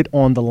 That put it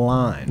on the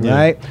line,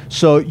 right?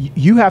 So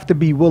you have to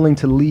be willing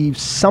to leave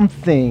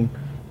something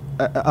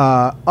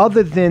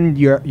other than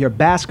your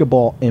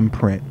basketball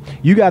imprint.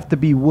 You have to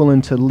be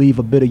willing to leave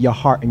a bit of your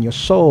heart and your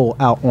soul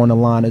out on the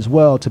line as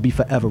well to be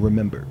forever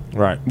remembered.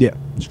 Right. Yeah.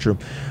 It's true.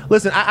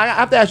 Listen, I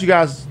have to ask you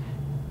guys,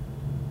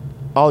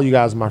 all you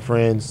guys are my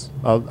friends.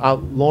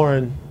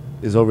 Lauren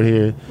is over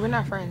here. We're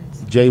not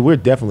friends. Jay, we're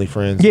definitely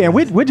friends. Yeah,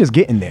 we're just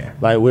getting there.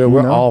 Like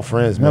we're all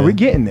friends, man. No, we're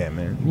getting there,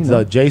 man.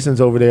 So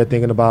Jason's over there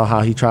thinking about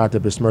how he tried to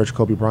besmirch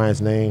Kobe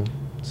Bryant's name.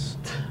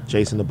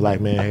 Jason, the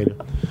black man hater.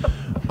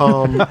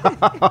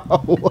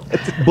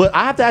 But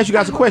I have to ask you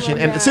guys a question,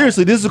 and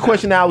seriously, this is a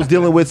question that I was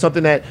dealing with,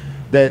 something that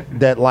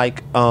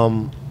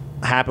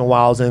happened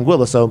while I was in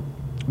Willa. So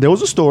there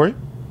was a story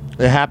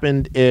that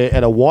happened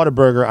at a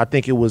Whataburger. I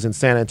think it was in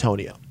San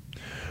Antonio.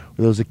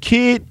 There was a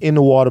kid in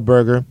the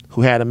Whataburger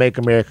who had a "Make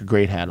America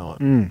Great" hat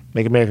on,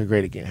 "Make America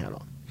Great Again" hat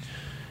on.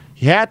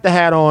 He had the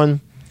hat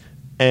on,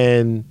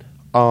 and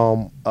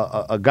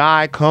a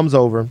guy comes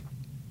over,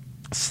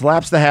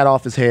 slaps the hat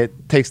off his head,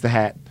 takes the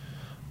hat,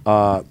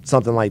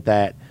 something like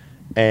that,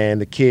 and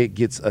the kid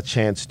gets a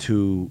chance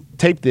to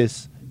tape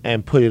this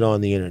and put it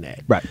on the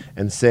internet, right?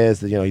 And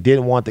says that he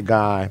didn't want the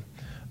guy,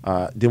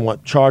 didn't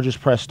want charges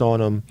pressed on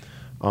him.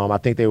 I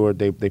think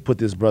they put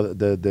this brother,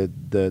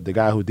 the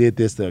guy who did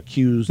this, the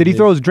accused. Did he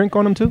throw his drink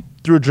on him too?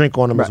 Threw a drink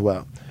on him as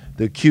well.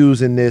 The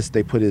accused in this,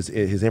 they put his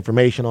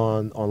information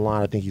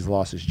online. I think he's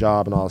lost his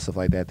job and all that stuff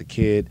like that. The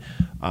kid,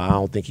 I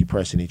don't think he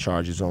pressed any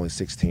charges. Only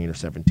 16 or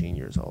 17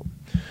 years old.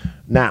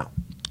 Now,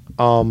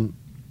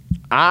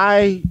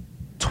 I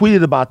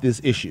tweeted about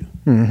this issue.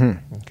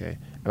 Okay,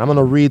 and I'm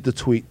gonna read the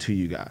tweet to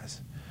you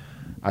guys.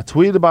 I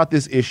tweeted about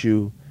this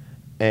issue,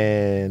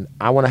 and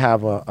I want to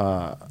have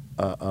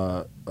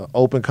a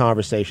open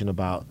conversation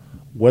about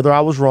whether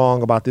I was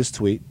wrong about this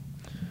tweet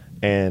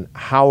and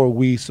how are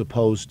we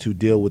supposed to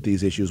deal with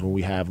these issues when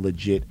we have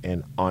legit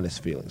and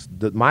honest feelings.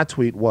 My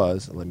tweet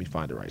was, let me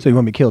find it right now. So you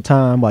want me to kill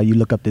time while you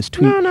look up this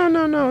tweet?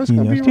 No. It's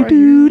going to be right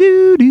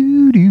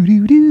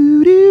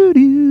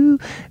here.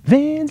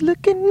 Van's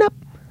looking up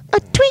a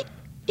tweet.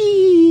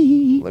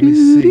 Let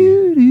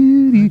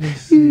me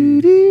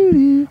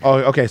see. Oh,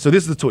 okay. So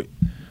this is the tweet.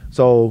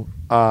 So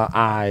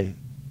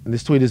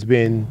this tweet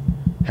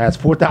has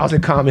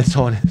 4,000 comments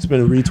on it. It's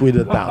been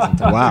retweeted 1,000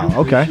 times. Wow.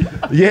 Okay.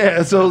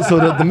 Yeah. So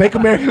the Make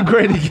America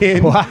Great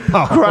Again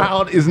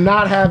crowd is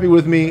not happy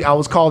with me. I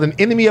was called an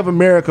enemy of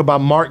America by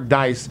Mark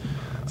Dice,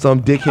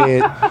 some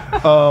dickhead.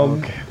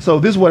 So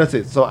this is what it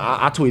says. So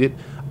I tweeted,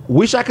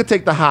 "Wish I could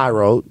take the high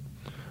road,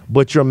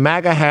 but your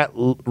MAGA hat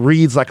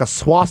reads like a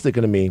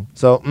swastika to me.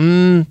 So,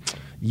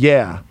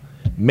 yeah,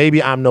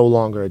 maybe I'm no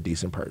longer a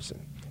decent person."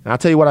 And I'll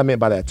tell you what I meant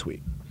by that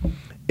tweet.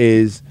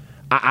 Is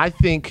I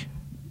think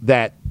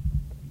that,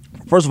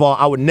 first of all,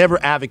 I would never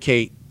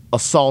advocate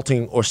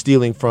assaulting or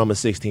stealing from a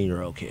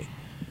 16-year-old kid.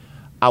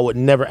 I would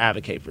never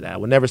advocate for that. I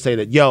would never say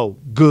that, yo,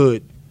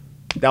 good,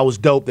 that was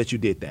dope that you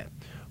did that.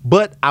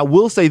 But I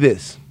will say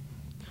this,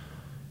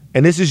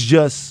 and this is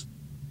just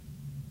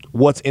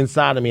what's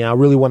inside of me. I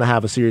really want to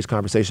have a serious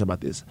conversation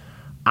about this.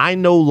 I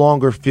no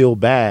longer feel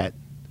bad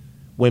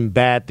when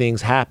bad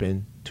things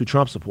happen to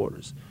Trump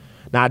supporters.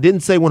 Now, I didn't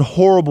say when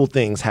horrible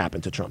things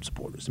happen to Trump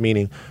supporters,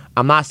 meaning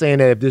I'm not saying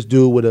that if this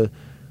dude would have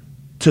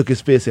took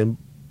his fist and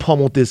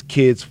pummeled this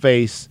kid's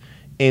face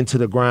into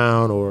the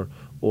ground,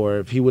 or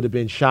if he would have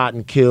been shot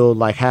and killed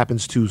like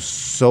happens to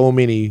so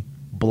many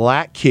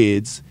black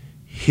kids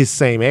his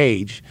same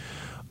age.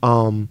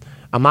 I'm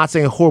not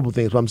saying horrible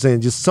things, but I'm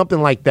saying just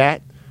something like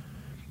that.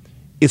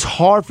 It's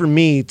hard for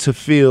me to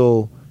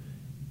feel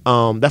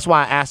That's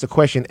why I asked the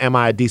question, am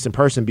I a decent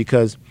person?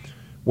 Because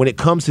when it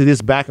comes to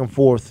this back and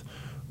forth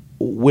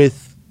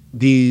with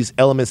these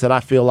elements that I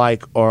feel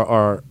like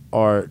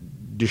are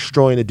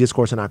destroying the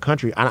discourse in our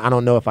country, I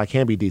don't know if I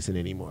can be decent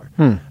anymore.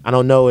 I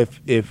don't know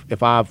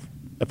if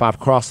I've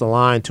crossed the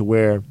line to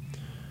where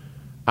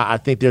I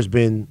think there's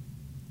been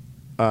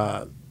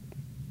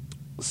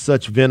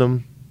such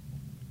venom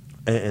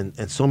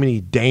and so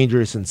many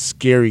dangerous and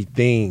scary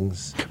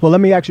things. Well,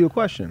 let me ask you a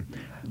question.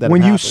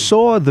 When you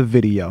saw the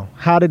video,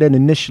 how did it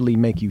initially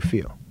make you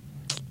feel?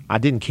 I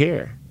didn't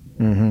care.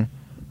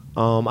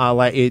 I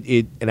like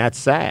it, and that's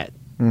sad.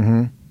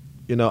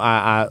 You know,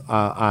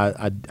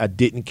 I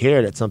didn't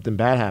care that something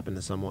bad happened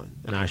to someone,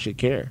 and I should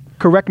care.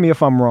 Correct me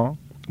if I'm wrong,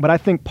 but I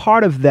think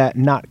part of that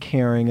not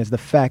caring is the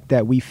fact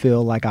that we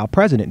feel like our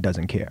president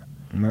doesn't care.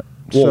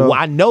 Well,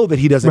 I know that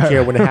he doesn't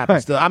care when it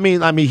happens. I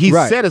mean, he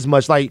said as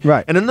much. Like,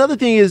 and another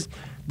thing is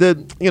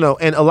and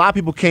a lot of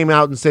people came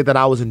out and said that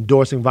I was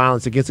endorsing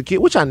violence against a kid,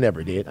 which I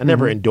never did. I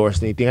never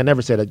endorsed anything. I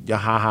never said, "Ha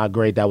ha,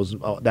 great, that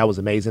was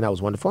amazing, that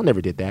was wonderful." I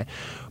never did that.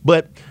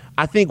 But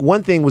I think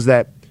one thing was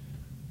that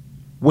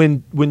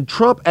when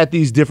Trump at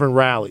these different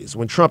rallies,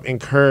 when Trump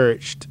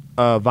encouraged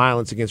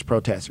violence against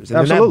protesters,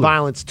 and then that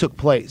violence took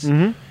place,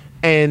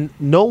 and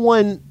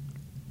none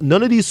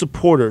of these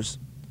supporters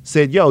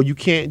said, "Yo, you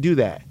can't do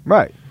that."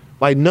 Right.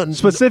 Like nothing.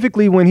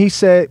 Specifically, when he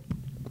said,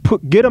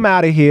 "Get him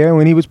out of here,"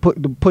 when he was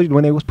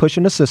when they was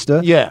pushing the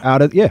sister.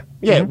 Out of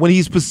When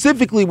he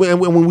specifically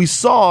when we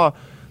saw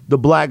the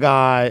black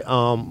guy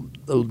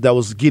that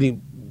was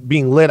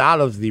being led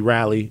out of the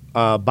rally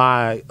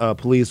by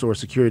police or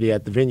security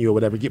at the venue or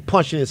whatever, get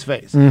punched in his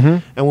face.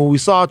 And when we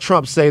saw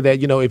Trump say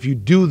that, if you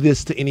do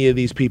this to any of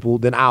these people,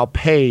 then I'll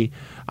pay.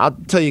 I'll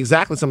tell you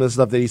exactly some of the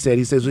stuff that he said.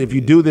 He says, if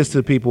you do this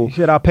to people, he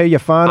said, I'll pay your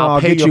fine, or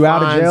I'll get you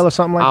out of jail or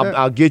something like that.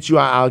 I'll get you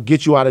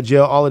out of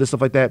jail, all of this stuff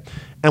like that.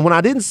 And when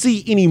I didn't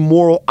see any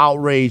moral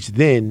outrage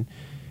then,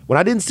 when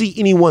I didn't see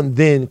anyone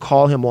then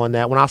call him on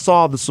that, when I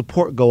saw the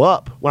support go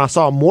up, when I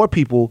saw more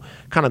people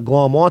kind of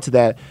glom onto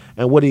that,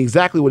 and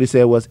exactly what he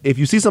said was, if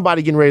you see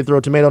somebody getting ready to throw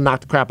a tomato, knock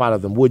the crap out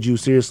of them. Would you?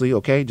 Seriously?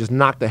 Okay, just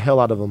knock the hell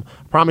out of them.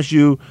 I promise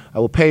you, I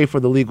will pay for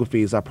the legal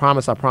fees. I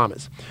promise.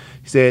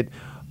 He said,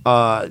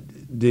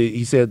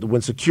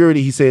 when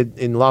security, he said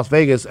in Las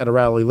Vegas at a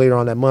rally later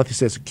on that month, he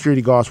said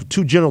security guards were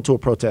too gentle to a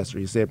protester.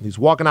 He said he's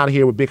walking out of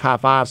here with big high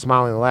fives,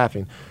 smiling and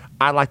laughing.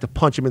 I'd like to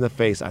punch him in the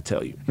face, I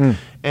tell you.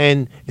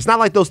 And it's not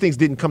like those things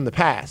didn't come to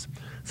pass.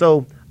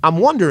 So I'm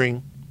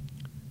wondering,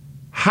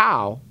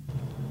 how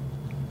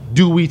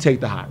do we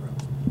take the high road?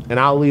 And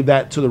I'll leave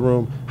that to the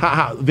room.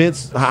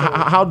 Vince,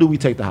 how do we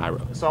take the high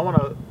road? So I want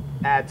to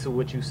add to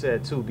what you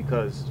said, too,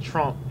 because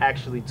Trump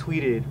actually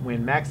tweeted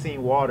when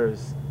Maxine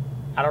Waters,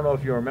 I don't know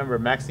if you remember,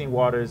 Maxine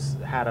Waters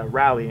had a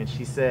rally, and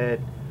she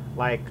said,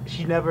 like,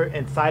 she never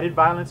incited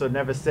violence or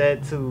never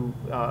said to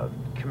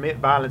commit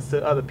violence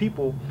to other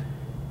people.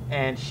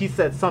 And she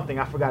said something,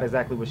 I forgot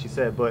exactly what she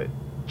said, but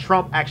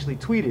Trump actually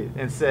tweeted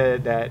and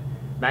said that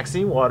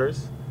Maxine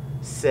Waters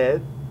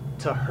said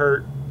to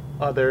hurt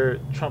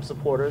other Trump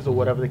supporters or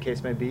whatever the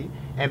case may be.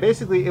 And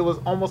basically, it was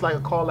almost like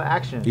a call to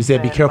action. He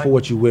said, be careful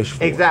what you wish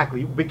for.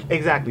 Exactly.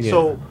 Yeah.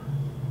 So,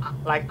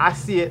 like, I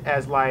see it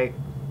as like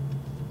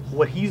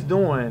what he's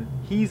doing,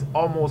 he's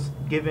almost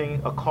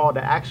giving a call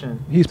to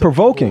action. He's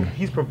provoking.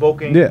 He's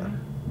provoking.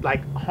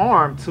 Like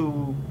harm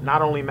to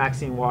not only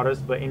Maxine Waters,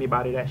 but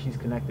anybody that she's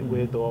connected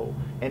with,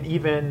 and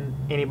even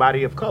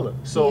anybody of color.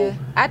 So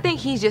I think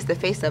he's just the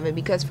face of it,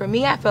 because for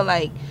me, I feel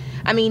like,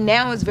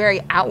 now it's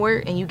very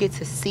outward and you get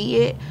to see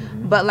it,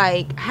 but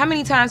like, how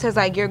many times has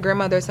like your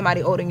grandmother or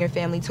somebody older in your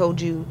family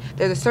told you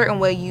there's a certain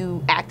way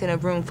you act in a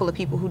room full of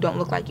people who don't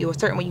look like you, a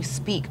certain way you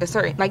speak, a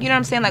certain, like, you know what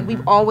I'm saying? Like,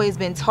 we've always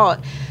been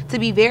taught to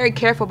be very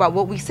careful about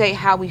what we say,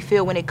 how we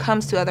feel when it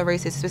comes to other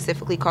races,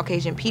 specifically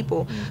Caucasian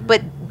people,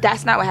 but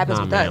that's not what happens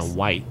with us.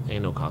 White,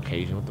 ain't no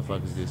Caucasian. What the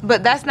fuck is this?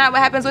 But that's not what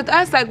happens with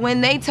us. Like,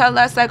 when they tell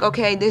us, like,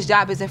 okay, this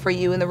job isn't for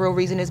you, and the real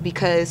reason is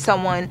because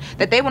someone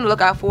that they want to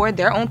look out for,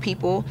 their own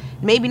people,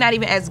 maybe not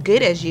even as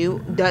good as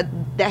you,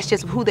 that's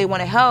just who they want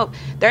to help.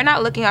 They're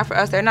not looking out for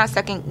us. They're not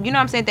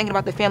thinking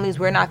about the families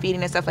we're not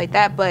feeding and stuff like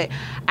that. But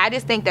I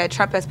just think that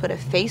Trump has put a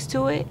face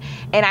to it.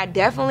 And I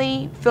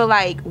definitely feel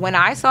like when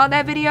I saw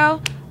that video,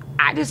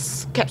 I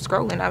just kept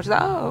scrolling. I was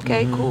like, oh,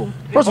 okay, cool.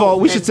 First of all,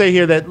 we should say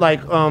here that,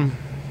 like,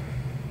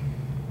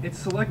 it's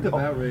selective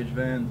outrage,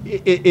 Van.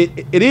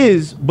 It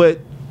is, but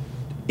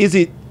is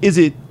it?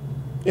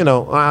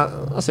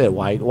 I said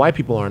white. White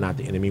people are not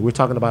the enemy. We're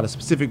talking about a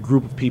specific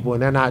group of people,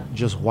 and they're not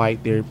just white.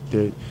 We're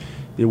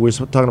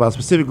talking about a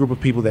specific group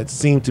of people that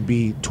seem to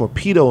be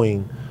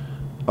torpedoing.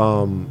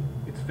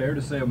 It's fair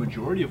to say a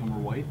majority of them are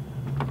white.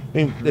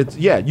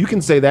 You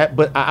can say that,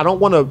 but I don't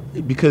want to,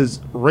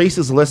 because race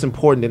is less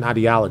important than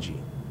ideology.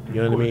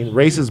 You know what I mean?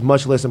 Race is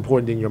much less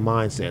important than your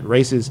mindset.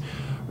 Race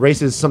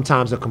is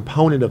sometimes a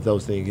component of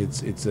those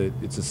things. It's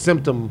a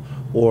symptom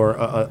or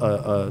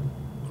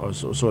or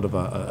sort of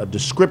a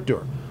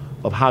descriptor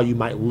of how you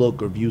might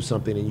look or view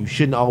something, and you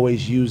shouldn't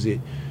always use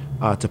it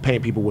to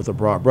paint people with a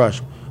broad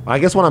brush. I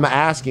guess what I'm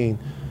asking,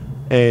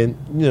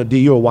 and D,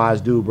 you're a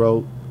wise dude,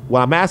 bro.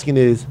 what I'm asking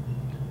is,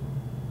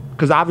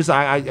 because obviously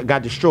I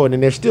got destroyed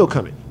and they're still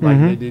coming.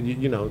 Like,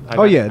 you know, I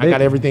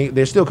got everything.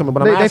 They're still coming,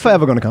 but I'm asking. They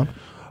forever going to come.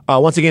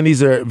 Once again,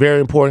 these are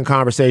very important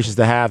conversations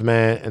to have,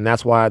 man, and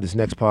that's why this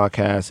next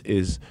podcast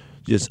is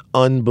just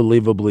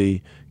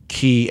unbelievably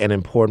key and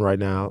important right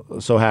now.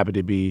 So happy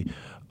to be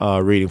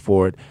reading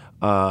for it.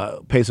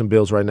 Pay some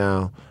bills right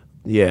now.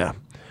 Yeah.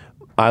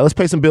 Let's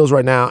pay some bills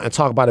right now and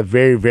talk about a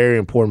very, very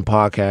important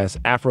podcast,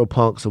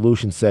 Afropunk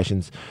Solution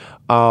Sessions.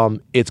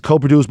 It's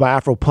co-produced by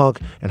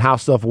Afropunk and How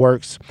Stuff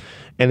Works.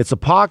 And it's a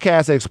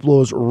podcast that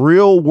explores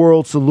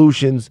real-world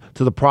solutions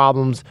to the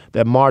problems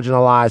that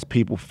marginalized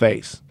people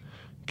face.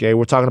 Okay,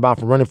 we're talking about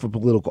from running for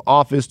political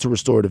office to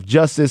restorative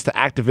justice to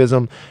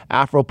activism.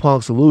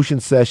 Afropunk Solution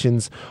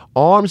Sessions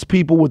arms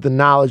people with the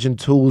knowledge and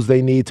tools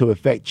they need to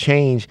effect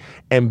change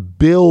and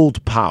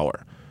build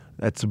power.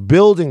 That's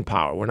building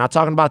power. We're not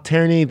talking about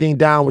tearing anything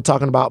down. We're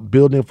talking about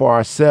building for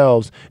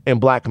ourselves and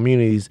Black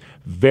communities.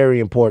 Very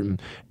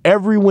important.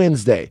 Every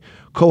Wednesday,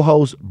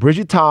 co-hosts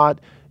Bridget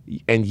Todd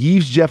and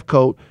Yves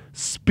Jeffcoat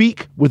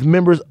speak with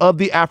members of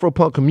the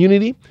Afropunk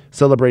community,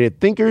 celebrated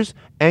thinkers,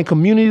 and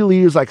community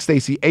leaders like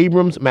Stacey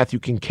Abrams, Matthew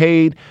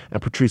Kincaid,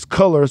 and Patrisse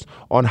Cullors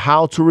on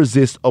how to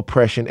resist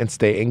oppression and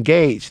stay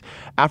engaged.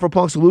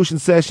 Afropunk Solution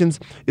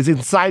Sessions is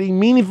inciting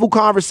meaningful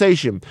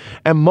conversation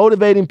and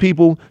motivating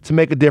people to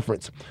make a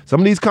difference. Some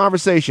of these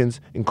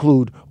conversations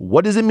include,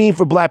 what does it mean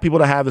for Black people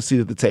to have a seat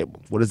at the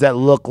table? What does that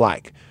look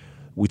like?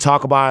 We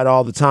talk about it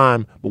all the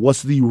time, but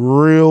what's the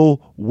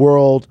real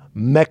world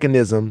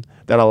mechanism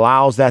that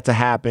allows that to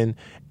happen?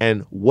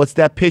 And what's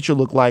that picture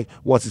look like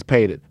once it's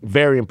painted?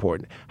 Very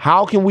important.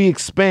 How can we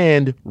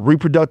expand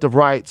reproductive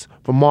rights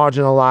for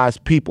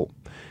marginalized people?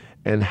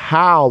 And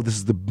how, this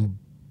is the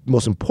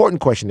most important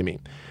question to me,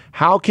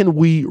 how can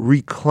we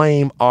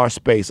reclaim our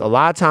space? A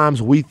lot of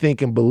times we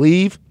think and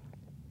believe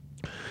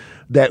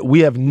that we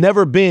have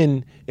never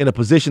been in a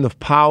position of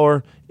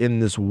power in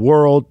this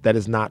world. That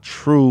is not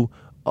true.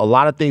 A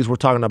lot of things we're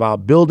talking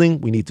about building,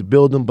 we need to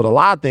build them, but a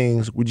lot of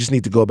things we just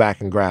need to go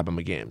back and grab them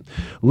again.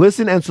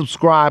 Listen and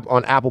subscribe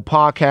on Apple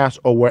Podcasts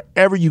or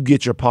wherever you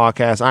get your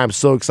podcasts. I am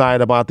so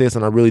excited about this,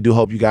 and I really do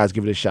hope you guys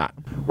give it a shot.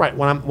 Right,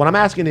 what I'm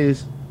asking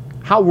is,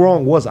 how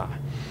wrong was I?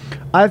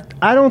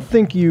 I don't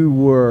think you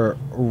were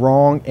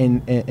wrong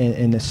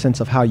in the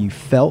sense of how you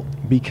felt,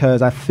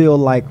 because I feel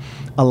like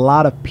a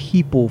lot of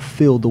people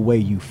feel the way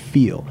you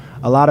feel.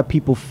 A lot of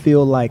people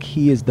feel like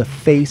he is the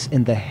face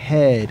and the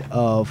head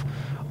of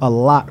a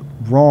lot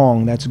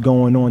wrong that's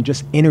going on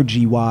just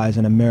energy-wise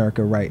in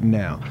America right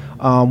now.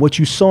 What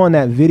you saw in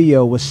that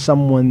video was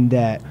someone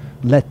that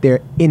let their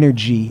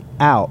energy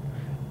out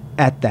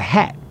at the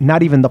hat,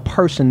 not even the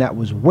person that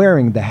was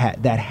wearing the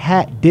hat. That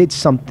hat did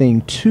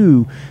something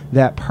to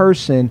that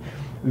person,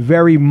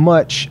 very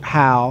much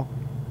how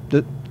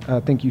I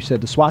think you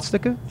said the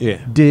swastika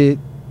did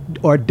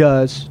or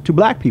does to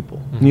Black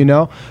people, you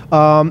know?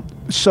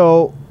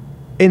 So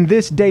in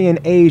this day and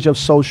age of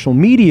social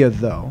media,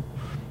 though,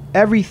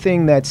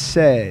 everything that's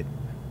said,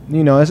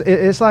 you know,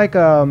 it's like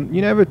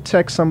you never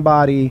text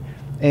somebody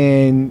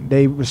and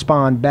they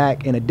respond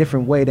back in a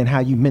different way than how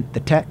you meant the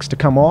text to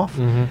come off,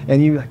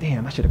 and you're like,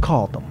 damn, I should have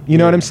called them. You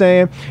know what I'm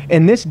saying?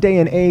 In this day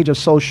and age of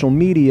social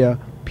media,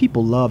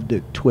 people love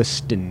to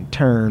twist and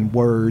turn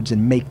words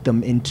and make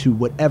them into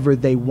whatever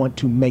they want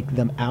to make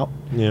them out.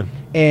 Yeah.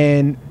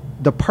 And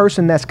the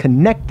person that's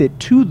connected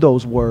to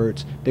those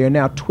words, they are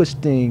now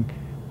twisting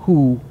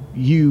who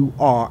you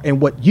are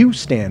and what you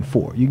stand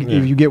for.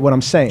 You get what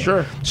I'm saying?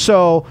 Sure.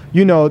 So,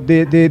 you know,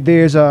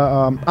 there's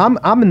a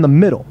I'm in the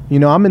middle. You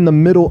know, I'm in the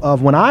middle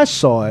of, when I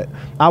saw it,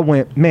 I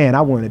went, man,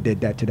 I wouldn't have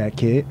did that to that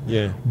kid.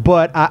 Yeah.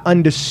 But I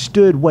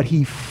understood what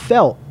he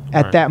felt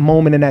at that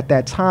moment and at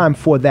that time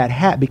for that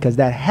hat, because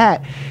that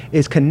hat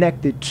is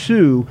connected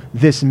to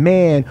this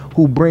man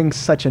who brings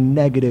such a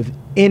negative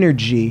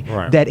energy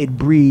that it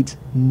breeds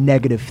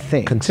negative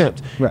things.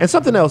 Contempt. And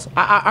something else,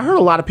 I heard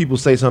a lot of people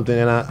say something,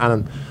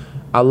 and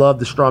I love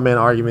the straw man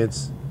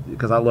arguments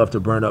because I love to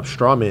burn up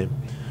straw men.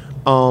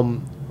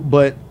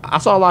 But I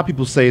saw a lot of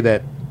people say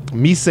that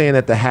me saying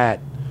that the hat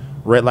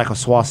read like a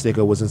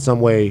swastika was in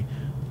some way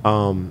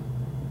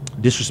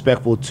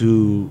disrespectful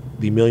to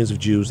the millions of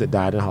Jews that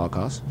died in the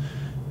Holocaust.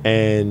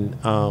 And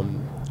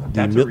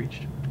that's a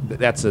reach.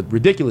 That's a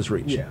ridiculous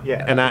reach.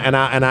 Yeah. And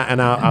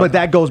I but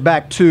that goes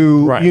back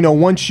to, you know,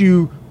 once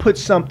you put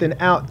something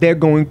out, they're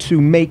going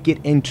to make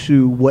it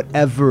into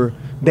whatever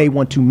they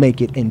want to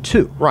make it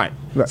into. Right.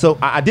 So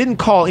I didn't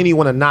call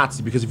anyone a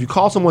Nazi, because if you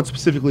call someone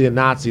specifically a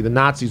Nazi, the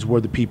Nazis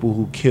were the people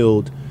who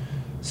killed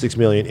 6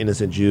 million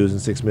innocent Jews and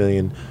 6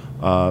 million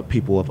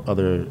people of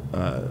other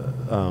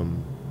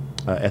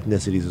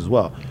ethnicities as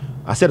well.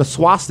 I said a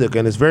swastika,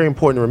 and it's very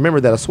important to remember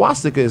that a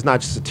swastika is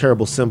not just a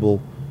terrible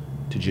symbol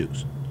to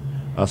Jews.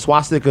 A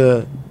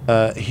swastika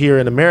here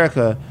in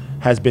America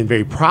has been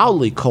very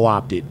proudly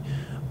co-opted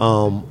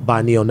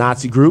by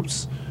neo-Nazi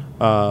groups,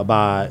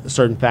 by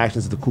certain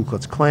factions of the Ku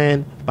Klux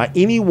Klan, by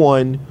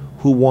anyone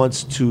who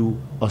wants to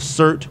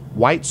assert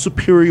white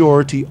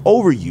superiority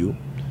over you.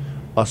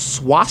 A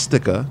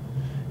swastika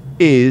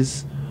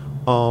is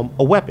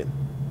a weapon.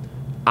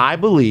 I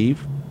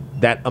believe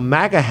that a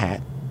MAGA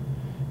hat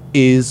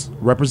is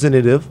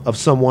representative of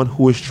someone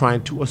who is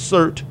trying to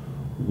assert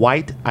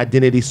white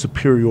identity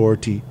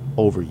superiority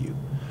over you.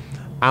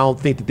 I don't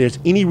think that there's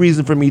any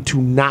reason for me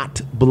to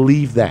not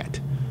believe that.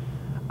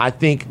 I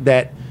think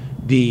that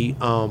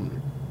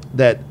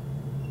that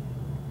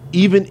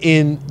even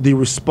in the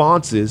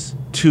responses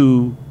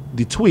to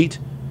the tweet,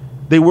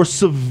 they were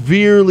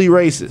severely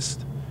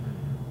racist.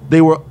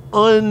 They were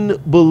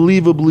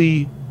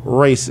unbelievably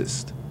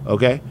racist.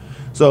 Okay?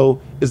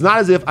 So it's not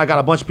as if I got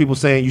a bunch of people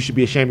saying you should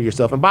be ashamed of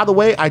yourself. And by the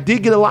way, I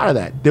did get a lot of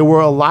that. There were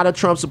a lot of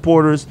Trump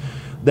supporters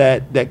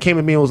that came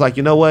at me and was like,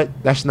 you know what?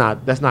 That's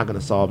not going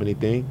to solve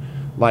anything.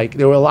 Like,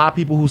 there were a lot of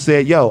people who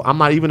said, yo, I'm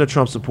not even a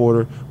Trump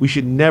supporter. We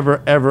should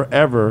never, ever,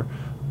 ever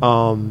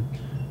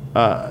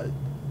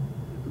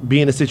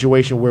be in a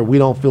situation where we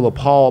don't feel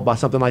appalled by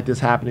something like this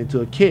happening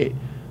to a kid.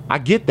 I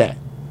get that.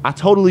 I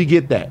totally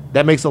get that.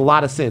 That makes a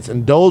lot of sense.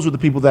 And those were the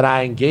people that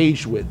I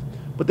engaged with.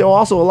 But there were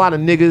also a lot of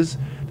niggas.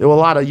 There were a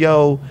lot of,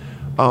 yo,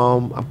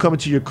 I'm coming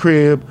to your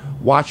crib,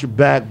 watch your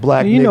back,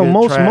 black nigga, you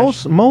know,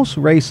 trash. most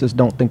racists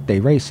don't think they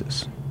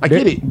racist. I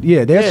get it.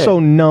 Yeah, they're so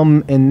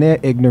numb in their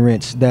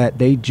ignorance that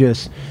they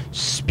just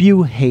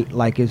spew hate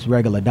like it's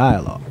regular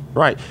dialogue.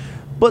 Right.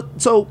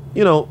 But so,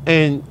 you know,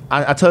 and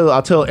I'll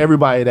tell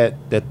everybody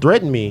that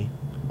threatened me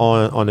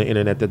on the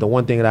internet that the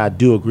one thing that I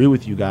do agree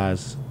with you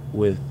guys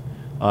with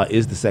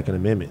is the Second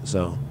Amendment.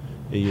 So,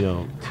 you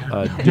know,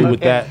 do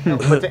with that.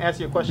 But to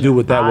answer your question, do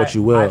with that what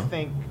you will. I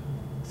think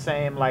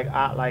saying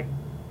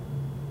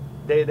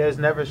there's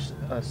never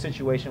a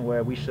situation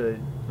where we should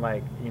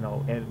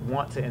and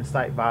want to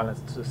incite violence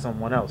to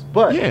someone else.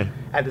 But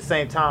at the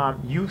same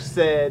time, you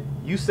said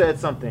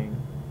something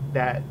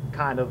that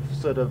kind of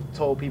sort of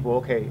told people,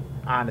 okay,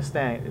 I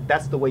understand.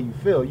 That's the way you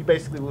feel. You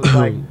basically was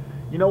like,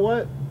 you know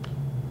what?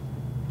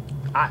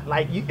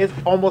 It's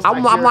almost.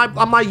 I'm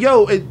like,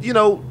 yo, you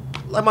know,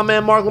 like my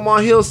man Mark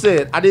Lamar Hill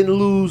said, I didn't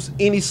lose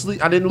any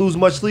sleep. I didn't lose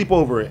much sleep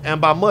over it,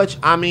 and by much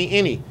I mean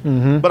any.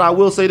 Mm-hmm. But I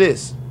will say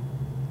this: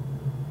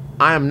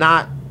 I am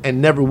not and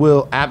never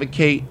will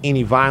advocate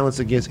any violence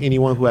against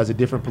anyone who has a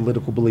different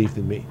political belief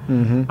than me.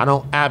 Mm-hmm. I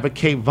don't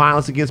advocate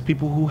violence against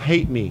people who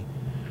hate me.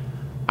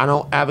 I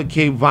don't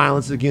advocate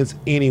violence against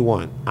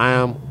anyone. I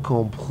am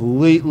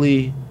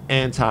completely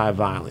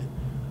anti-violent.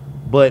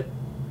 But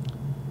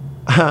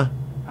how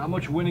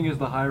much winning has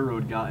the high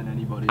road gotten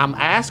anybody? I'm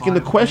asking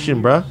the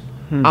question, bruh.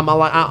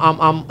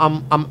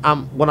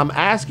 What I'm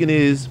asking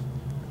is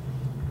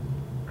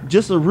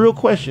just a real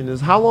question: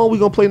 is how long we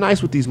gonna play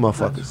nice with these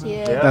motherfuckers?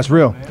 That's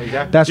real.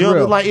 Exactly. That's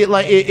real.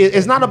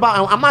 It's not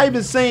about. I'm not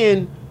even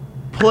saying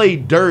play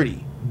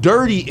dirty.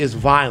 Dirty is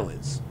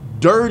violence.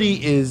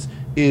 Dirty is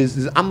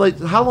I'm like,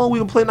 how long we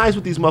gonna play nice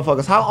with these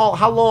motherfuckers?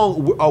 How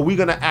long are we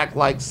gonna act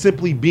like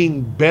simply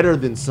being better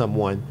than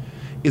someone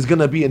is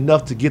gonna be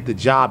enough to get the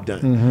job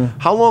done? Mm-hmm.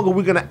 How long are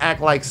we gonna act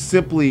like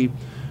simply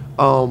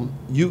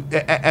you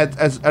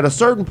at a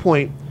certain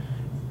point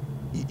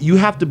you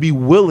have to be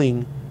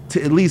willing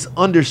to at least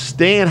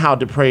understand how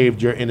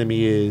depraved your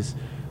enemy is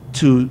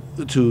to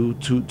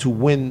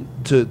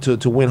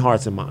win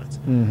hearts and minds.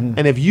 Mm-hmm.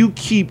 And if you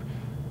keep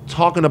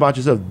talking about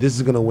yourself, this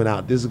is gonna win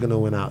out, this is gonna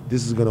win out,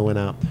 this is gonna win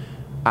out,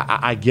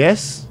 I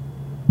guess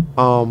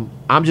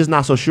I'm just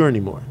not so sure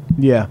anymore.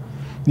 Yeah.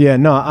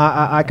 No,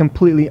 I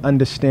completely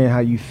understand how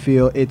you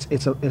feel.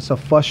 It's a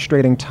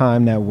frustrating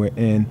time that we're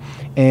in,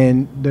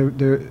 and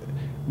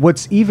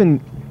what's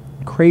even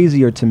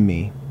crazier to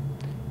me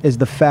is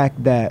the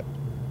fact that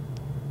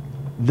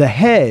the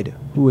head,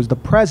 who is the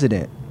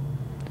president,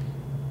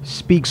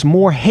 speaks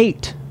more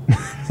hate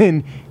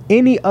than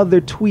any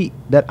other tweet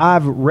that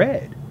I've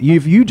read.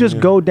 If you just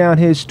go down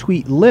his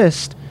tweet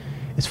list,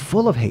 it's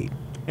full of hate.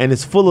 And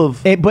it's full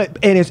of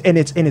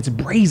it's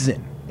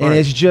brazen. Right. And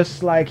it's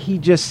just like he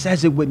just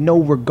says it with no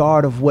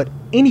regard of what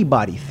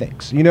anybody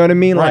thinks. You know what I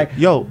mean? right. Like,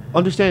 yo,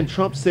 understand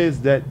Trump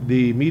says that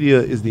the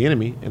media is the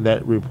enemy and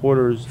that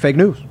reporters fake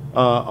news.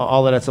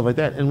 All of that stuff like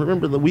that. And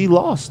remember that we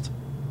lost.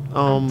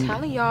 I'm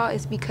telling y'all,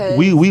 it's because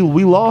we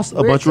lost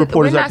a bunch of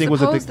reporters. I think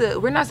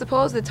we're not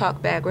supposed to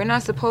talk back. We're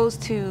not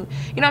supposed to, you know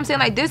what I'm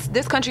saying? Like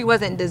this country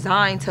wasn't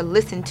designed to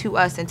listen to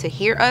us and to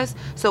hear us.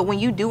 So when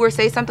you do or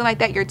say something like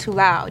that, you're too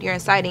loud. You're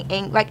inciting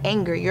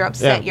anger. You're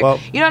upset. You know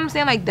what I'm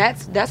saying? Like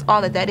that's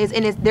all that is.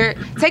 And they're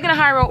taking a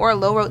high road or a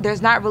low road.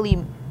 There's not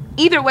really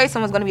either way.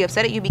 Someone's going to be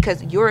upset at you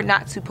because you're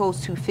not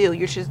supposed to feel.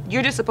 You're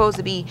just supposed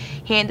to be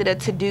handed a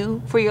to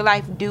do for your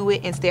life. Do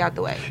it and stay out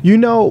the way. You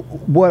know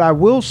what I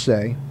will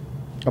say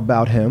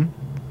about him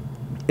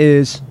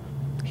is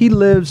he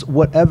lives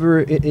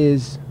whatever it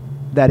is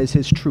that is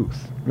his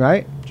truth,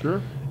 right?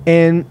 Sure.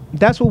 And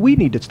that's what we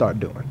need to start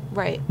doing.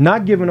 Right.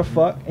 Not giving a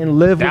fuck and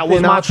live That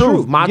within was my our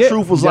truth. My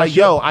truth was like,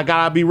 yo, I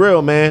gotta be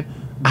real, man.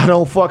 I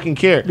don't fucking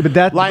care. But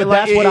that's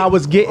what I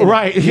was getting.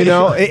 Right. You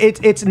know,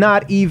 it's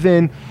not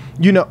even,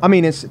 You know, I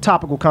mean, it's a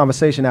topical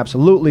conversation,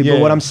 absolutely. Yeah.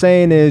 But what I'm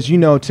saying is, you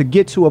know, to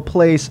get to a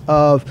place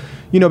of,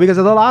 you know, because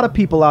there's a lot of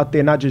people out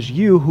there, not just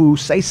you, who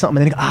say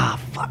something and they go,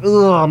 fuck,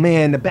 oh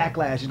man, the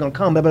backlash is gonna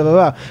come, blah, blah,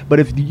 blah, blah. But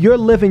if you're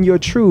living your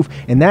truth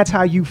and that's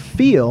how you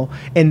feel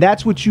and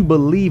that's what you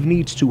believe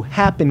needs to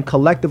happen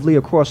collectively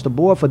across the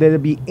board for there to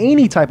be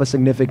any type of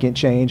significant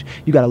change,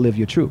 you got to live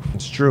your truth.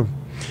 It's true.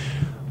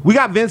 We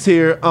got Vince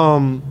here.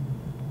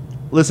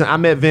 Listen, I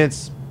met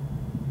Vince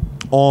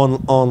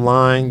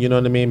online, you know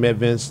what I mean? Met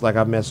Vince like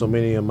I've met so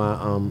many of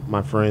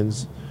my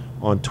friends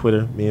on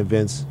Twitter. Me and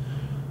Vince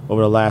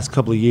over the last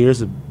couple of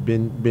years have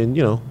been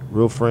you know,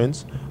 real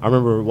friends. I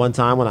remember one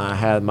time when I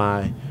had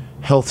my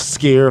health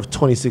scare of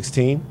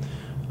 2016.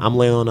 I'm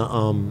laying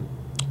on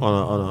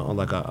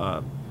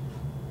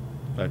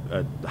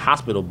a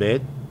hospital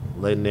bed,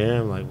 laying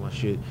there. I'm like, well,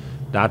 shit.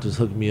 Doctors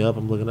hooked me up.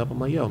 I'm looking up. I'm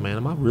like, yo, man,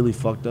 am I really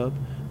fucked up?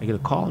 I get a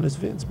call and it's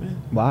Vince,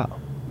 man. Wow.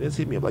 Vince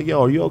hit me up like,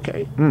 yo, are you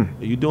okay? Are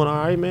you doing all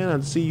right, man?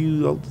 I see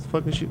you, all this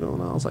fucking shit going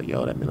on. I was like,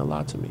 yo, that meant a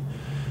lot to me.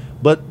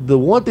 But the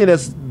one thing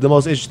that's the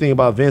most interesting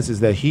about Vince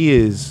is that he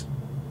is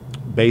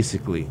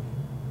basically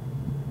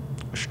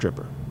a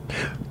stripper.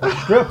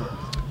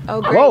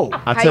 Oh, great. Whoa.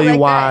 I tell you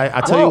why.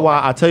 I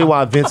tell you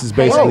why Vince is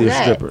basically a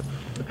that? stripper.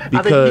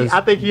 Because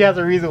I think he has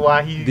a reason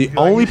why he. the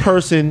only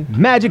person,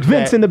 Magic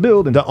Vince that- in the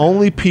building. the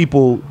only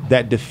people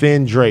that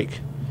defend Drake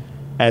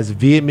as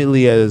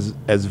vehemently as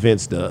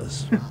Vince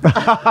does.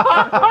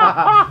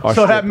 are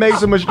So that strippers.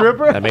 makes him a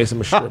stripper? That makes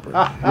him a stripper.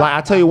 Like,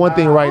 I tell you one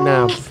thing right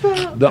now,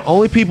 the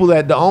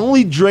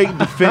only Drake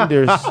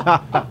defenders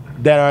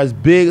that are as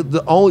big,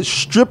 the only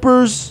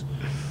strippers,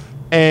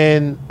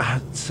 and I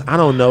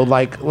don't know,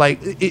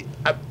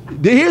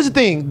 here's the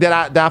thing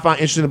that I find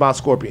interesting about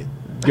Scorpion.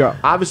 Yeah.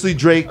 Obviously,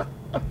 Drake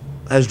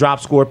has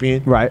dropped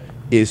Scorpion. Right.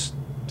 It's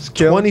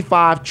killing.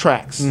 25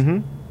 tracks.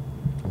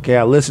 Okay,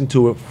 I listened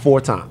to it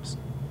 4 times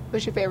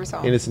What's your favorite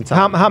song? in its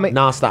entirety. How many-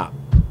 Nonstop.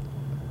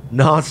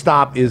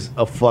 Nonstop is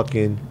a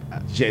fucking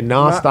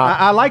nonstop.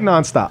 I like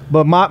Nonstop,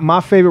 but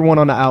my favorite one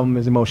on the album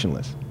is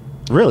Emotionless.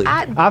 Really?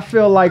 I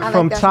feel like I like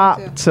from that top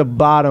song, too. to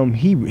bottom,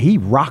 he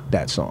rocked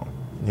that song.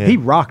 Yeah. He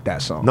rocked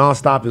that song.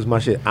 Nonstop is my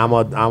shit. I'm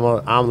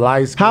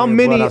light skinned. How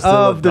many but I'm still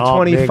a of the dog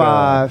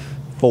 25?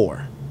 nigga.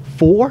 4.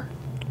 4?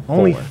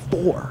 Only 4.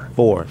 4.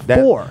 4.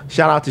 4.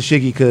 Shout out to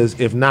Shiggy, because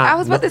if not, I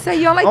was about to say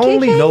you don't like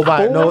Only Kiki?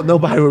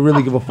 nobody would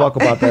really give a fuck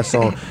about that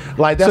song.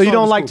 Like that So you song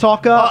don't is like cool.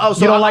 Talk Up?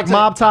 You don't like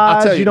Mob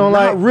Ties? You don't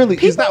not like- really.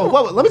 It's not.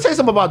 Well, let me tell you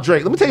something about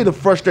Drake. Let me tell you the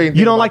frustrating. You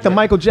thing don't about like the Drake.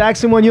 Michael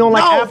Jackson one? You don't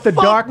like No, After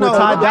fuck Dark with no.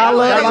 Ty The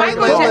Dolla?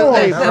 Michael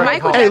Jackson- the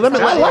Michael Hey, let me.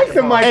 Jackson I like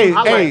the Michael.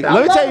 I like Hey, that.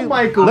 let me I tell love you.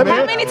 Michael, let me- man.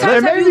 How many let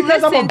times me- have you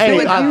because I'm a listened to big Hey,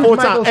 it? huge 4 Michael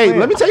times. Hey, fan.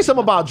 let me tell you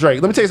something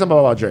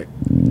about Drake.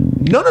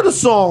 None of the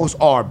songs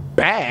are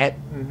bad.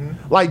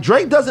 Like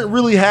Drake doesn't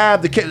really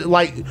have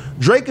like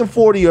Drake and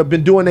 40 have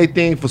been doing their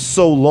thing for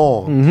so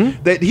long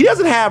that he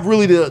doesn't have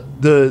really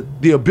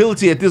the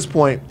ability at this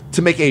point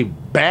to make a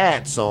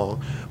bad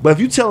song. But if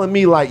you're telling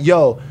me like,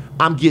 yo,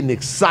 I'm getting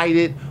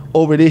excited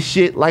over this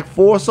shit, like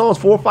 4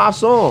 or 5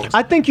 songs.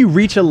 I think you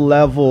reach a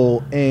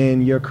level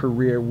in your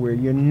career where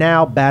you're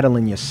now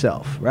battling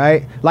yourself,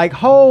 right? Like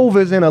Hove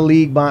is in a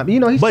league behind, you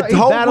know, he's But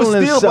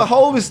battling himself.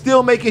 Hove is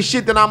still making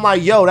shit that I'm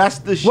like, yo, that's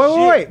the shit.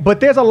 Wait. But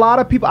there's a lot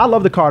of people. I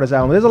love the Carter's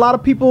album. There's a lot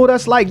of people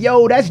that's like,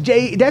 yo, that's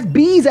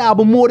B's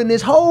album more than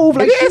this Hove.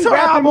 Like, It is she her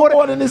rapping album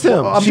more than it's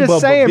him. I'm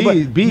just saying,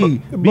 but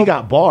B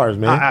got bars,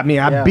 man. I mean,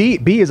 Yeah.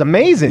 B is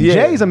amazing. Yeah.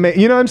 Jay's amazing.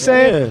 You know what I'm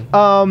saying?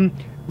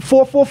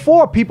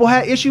 444. People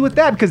had issue with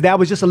that because that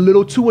was just a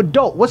little too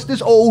adult. What's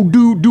this old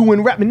dude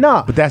doing rapping?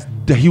 Nah. But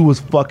he was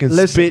fucking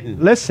spitting.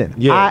 Listen,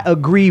 Yeah. I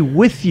agree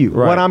with you.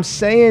 Right. What I'm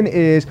saying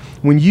is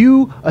when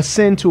you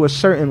ascend to a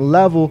certain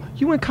level,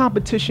 you in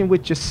competition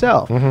with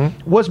yourself.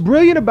 Mm-hmm. What's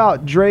brilliant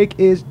about Drake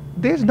is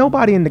there's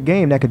nobody in the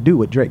game that could do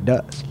what Drake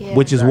does. Yeah.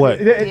 Which is what?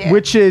 Yeah.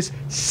 Which is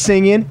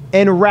singing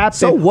and rapping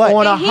So what?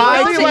 on a And he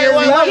high knows it. tier He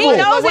level.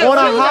 knows it On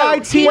a too, though. high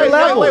He tier knows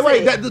level. it.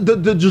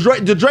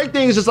 Wait. The Drake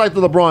thing is just like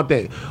the LeBron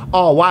thing.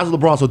 Oh, why is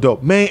LeBron so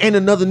dope? Man, ain't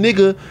another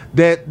nigga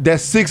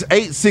that's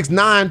 6'8",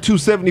 6'9",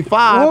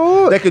 275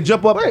 Wait. that could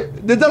jump up. Wait.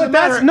 It But doesn't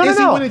that's- matter. no, Is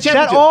he winning that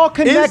championships? all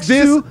connects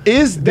to-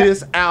 Is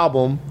this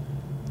album?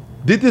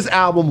 Did this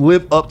album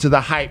live up to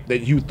the hype that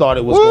you thought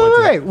it was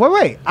going to?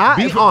 Wait.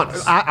 Be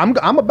honest.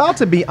 I'm about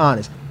to be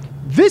honest.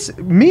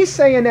 Me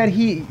saying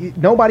that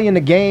nobody in the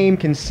game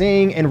can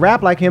sing and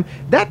rap like him,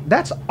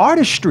 that's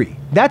artistry.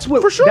 That's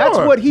what For sure. That's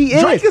what he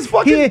is. Drake is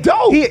fucking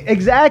dope.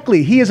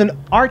 Exactly. He is an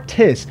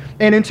artist.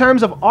 And in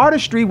terms of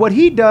artistry, what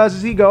he does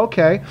is he go,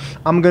 okay,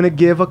 I'm gonna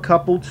give a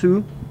couple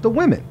to the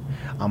women.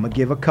 I'm gonna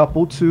give a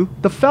couple to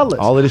the fellas.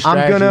 All of this I'm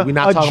strategy. gonna We're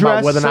not talking about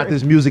address whether or not certain-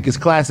 this music is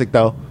classic,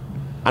 though.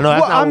 I know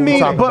that's Well, not I what mean, we're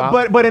talking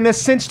about. but in a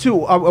sense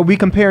too, are we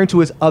comparing to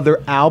his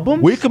other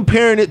albums? We're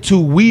comparing it to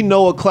we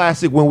know a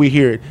classic when we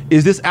hear it.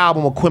 Is this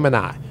album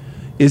Aquemini?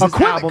 Is this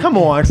album? Come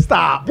on,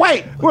 stop.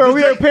 Wait. Where does we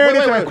Drake- are comparing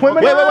it to wait,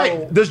 Aquemini?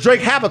 wait. Does Drake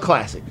have a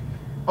classic?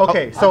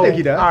 Okay, I so think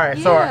he does. all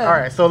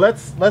right, so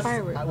let's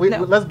Firework.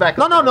 No. let's back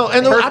up. No.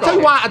 And First I'll tell you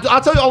off, why.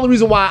 I'll tell you the only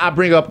reason why I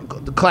bring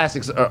up the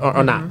classics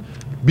or not.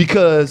 Mm-hmm.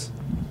 Because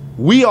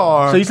We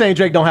are. So you saying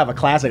Drake don't have a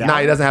classic? Nah,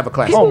 he doesn't have a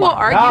classic. People Oh will my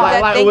argue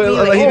God. that they be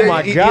like, he, oh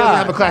my he God. doesn't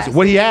have a classic.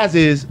 What he has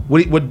is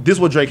this is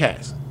what Drake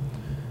has.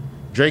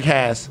 Drake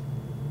has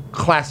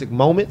classic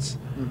moments,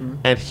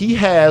 and he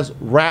has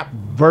rap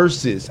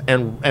verses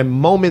and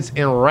moments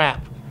in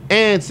rap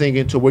and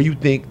singing to where you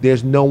think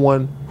there's no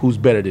one who's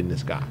better than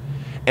this guy.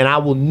 And I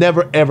will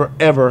never, ever,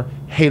 ever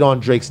hate on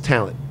Drake's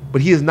talent,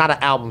 but he is not an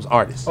albums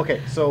artist.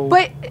 Okay, so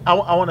But- I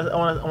want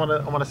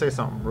to say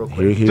something real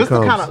quick. Here Just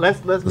comes. to kind of let's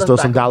throw some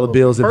back up dollar a little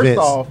bills bit. at Vince.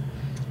 First off,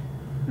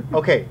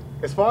 okay,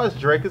 as far as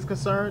Drake is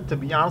concerned, to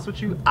be honest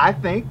with you, I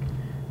think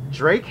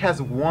Drake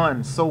has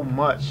won so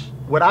much.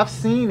 What I've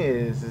seen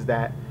is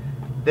that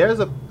there's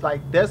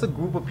a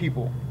group of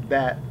people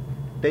that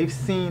they've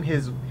seen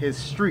his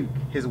streak,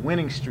 his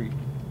winning streak,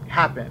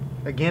 happen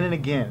again and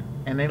again,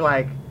 and they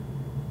like,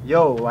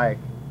 yo, like,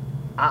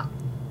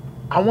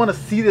 I want to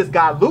see this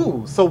guy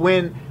lose. So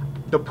when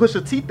the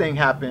Pusha T thing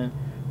happened,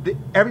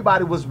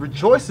 everybody was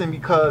rejoicing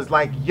because,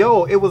 like,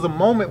 yo, it was a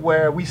moment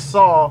where we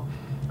saw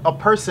a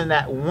person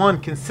that won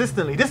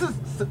consistently. This is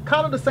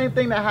kind of the same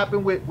thing that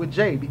happened with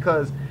Jay,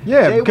 because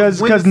Yeah, Jay was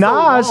because winning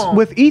so Nas long.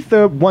 with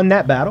Ether won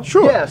that battle.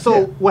 Yeah.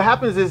 So what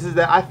happens is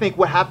that I think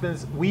what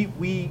happens, we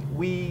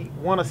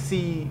want to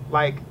see,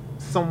 like,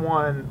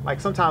 someone,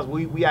 like, sometimes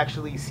we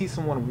actually see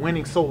someone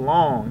winning so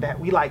long that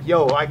we like,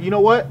 yo, like, you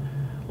know what?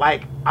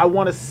 Like, I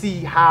want to see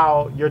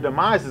how your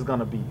demise is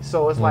gonna be.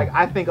 So it's like,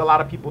 I think a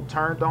lot of people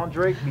turned on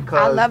Drake because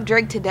I love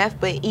Drake to death,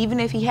 but even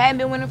if he hadn't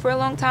been winning for a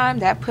long time,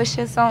 that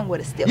Pusha song would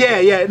have still.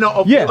 Yeah,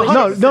 no, Yeah, okay,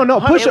 no. 100%.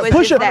 Pusha, It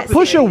was just that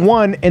Pusha serious.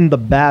 won in the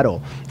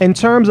battle. In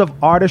terms of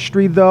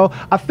artistry, though,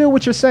 I feel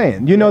what you're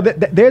saying. You know,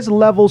 there's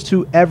levels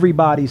to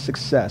everybody's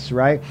success,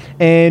 right?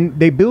 And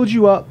they build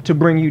you up to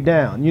bring you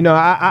down. You know,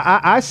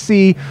 I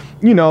see,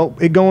 you know,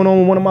 it going on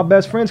with one of my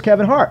best friends,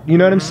 Kevin Hart. You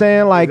know what I'm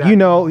saying? Like, Exactly. you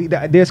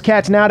know, there's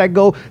cats now that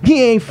go,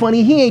 he ain't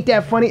funny, he ain't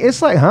that funny.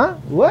 It's like, huh?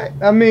 What?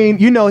 I mean,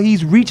 you know,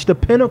 he's reached the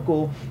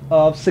pinnacle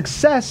of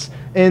success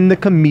in the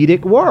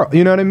comedic world.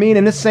 You know what I mean?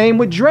 And the same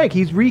with Drake.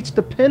 He's reached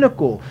the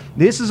pinnacle.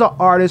 This is an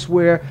artist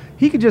where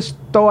he could just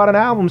throw out an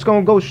album. It's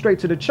going to go straight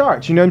to the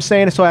charts. You know what I'm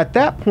saying? So at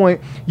that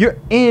point, you're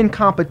in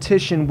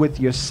competition with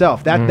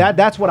yourself.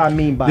 That's what I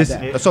mean by This-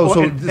 that. So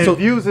And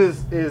Views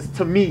is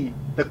to me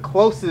the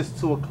closest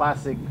to a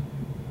classic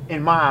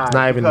in my eyes,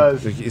 not even-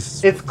 because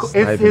it's it's not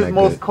even his that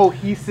most good.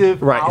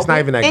 cohesive. Right, it's not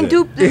even that And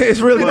good. do-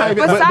 It's really not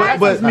even. besides-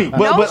 But no shade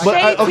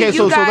to okay. you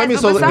So let me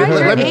guys, but besides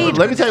your age,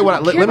 let me tell you what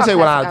people let me tell you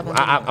what care about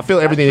classic I feel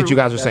everything that you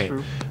guys are That's saying.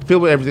 true. Feel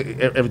what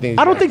everything.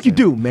 I don't think you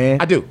do, man.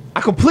 I do.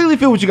 I completely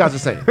feel what you guys are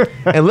saying.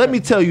 And let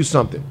me tell you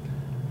something.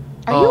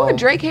 Are you a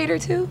Drake hater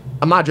too?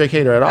 I'm not a Drake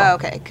hater at all. Oh,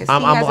 okay, because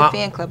he has a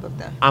fan club of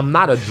them. I'm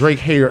not a Drake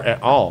hater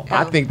at all.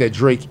 I Oh. think that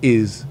Drake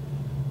is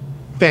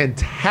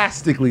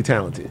fantastically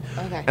talented.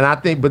 Okay. And I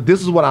think, but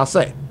this is what I'll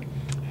say.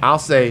 I'll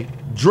say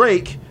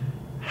Drake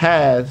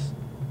has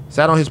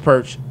sat on his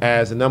perch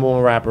as the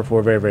 #1 rapper for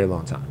a very, very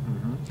long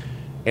time.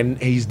 And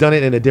he's done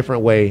it in a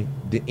different way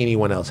than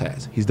anyone else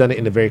has. He's done it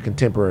in a very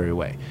contemporary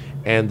way.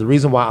 And the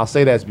reason why I'll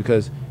say that is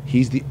because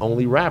he's the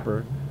only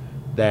rapper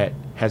that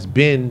has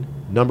been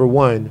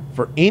 #1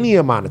 for any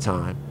amount of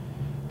time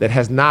that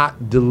has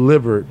not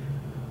delivered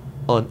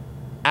an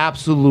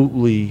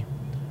absolutely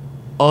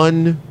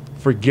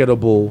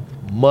unforgettable,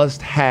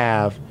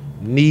 must-have,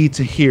 need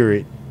to hear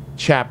it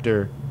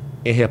chapter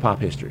in hip-hop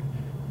history.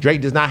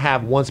 Drake does not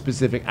have one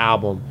specific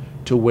album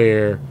to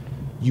where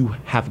you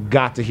have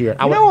got to hear it.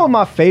 You know what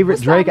my favorite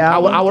What's Drake that?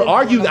 album? I would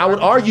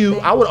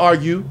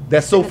argue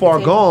that So Far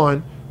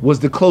Gone was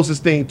the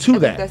closest thing to I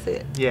think that. that's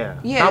it. Yeah.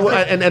 Yeah.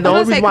 And the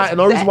only reason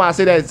why I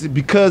say that is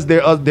because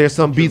there's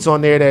some beats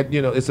on there that,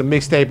 you know, it's a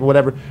mixtape or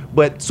whatever.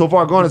 But So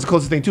Far Gone is the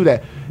closest thing to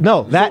that.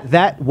 No,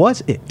 that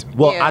was it.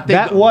 Well, Yeah. I think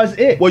That was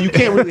it. Well, you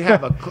can't really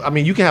have I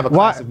mean, you can have a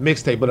Why- classic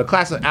mixtape, but a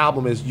classic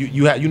album is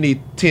you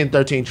need 10,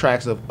 13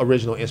 tracks of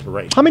original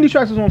inspiration. How many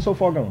tracks was on So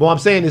Far Gone? What I'm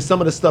saying is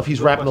some of the stuff he's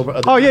rapping over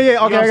other. Oh, yeah, yeah, You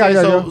know okay, what I'm I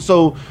got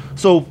saying?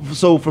 you.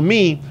 So for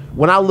me,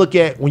 when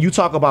you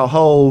talk about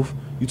Hove,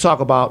 you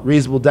talk about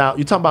Reasonable Doubt,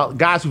 you talk about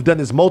guys who've done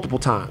this multiple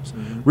times.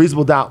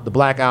 Reasonable Doubt, the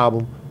Black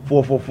Album,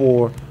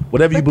 444,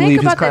 whatever you But believe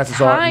think his about the classics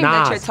are. time that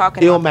Nas, you're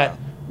talking Illmatic. about,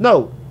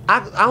 No,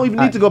 I don't even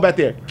need to go back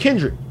there.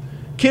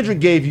 Kendrick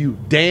gave you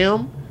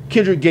Damn.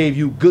 Kendrick gave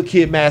you Good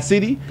Kid, Mad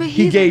City. But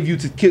He he's- gave you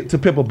to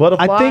Pimp a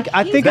Butterfly.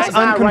 I think That it's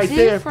guy right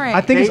there. different.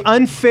 I think it's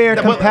unfair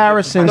Yeah, but-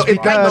 comparisons no, it-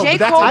 because Like J.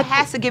 that's- Cole I-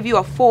 has to give you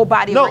a full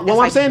body. No, work that's what I'm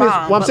like saying bomb, is,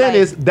 what I'm but saying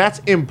like- is that's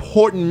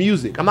important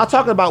music. I'm not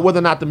talking about whether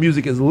or not the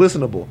music is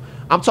listenable.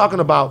 I'm talking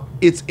about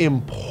it's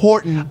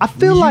important I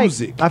feel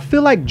music.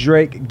 like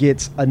Drake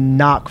gets a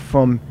knock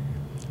from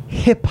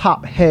hip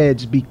hop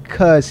heads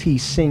because he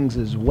sings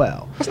as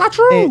well. That's not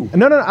true. And,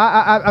 no,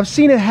 I've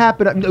seen it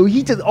happen. No,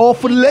 he just all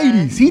for the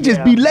ladies. He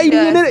just be lady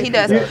in it. He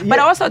does. Yeah, But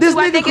yeah. also, This too,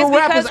 I nigga think can it's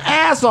rap because. his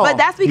ass off. But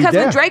that's because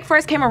Yeah. when Drake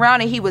first came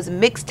around and he was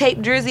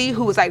mixtape Jersey,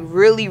 who was like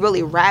really,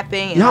 really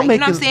rapping. And Y'all like, you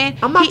know what I'm making- saying?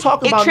 I'm not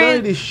talking about none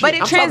of this shit. But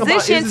it I'm talking about,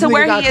 is transitioned this to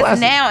where nigga he got is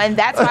classic? now, and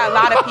that's why a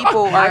lot of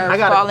people are I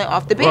gotta- falling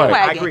off the Right, I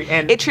bandwagon. agree.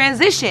 And- it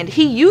transitioned.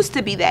 He used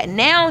to be that.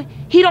 Now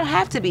He don't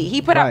have to be.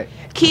 He put Right.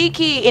 out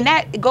Kiki, and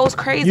that goes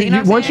crazy. You know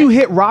what I'm once saying? you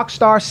hit rock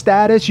star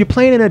status, you're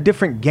playing in a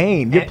different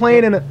game. You're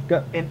playing in a.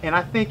 And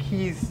I think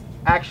he's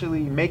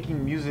actually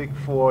making music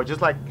for,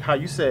 just like how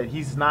you said,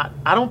 he's not,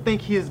 I don't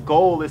think his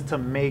goal is to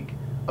make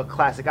a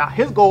classic.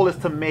 His goal is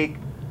to make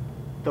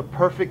the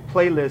perfect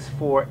playlist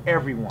for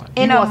everyone.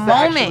 In a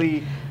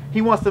moment.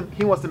 He wants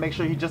to make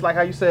sure, he, just like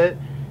how you said,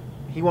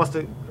 he wants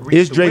to reach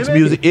Is the Drake's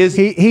women. music is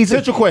He's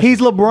central question? He's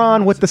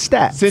LeBron with the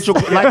stats. Central,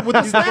 like with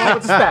the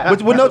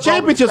stats, with no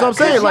championships. I'm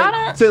saying,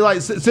 like, say,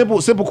 like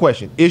simple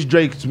question: is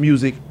Drake's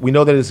music? We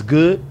know that it's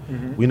good.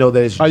 We know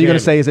that it's. Are you going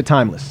to jamming. say is it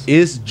timeless?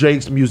 Is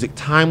Drake's music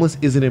timeless?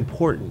 Is it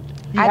important?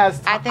 I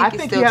think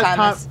it's still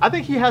timeless. I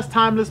think he has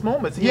timeless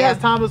moments. He Yeah. has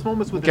timeless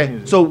moments with his Okay,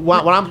 music. so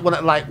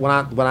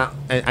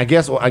I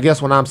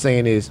guess what I'm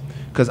saying is,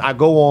 because I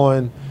go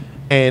on,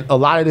 and a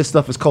lot of this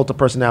stuff is cult of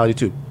personality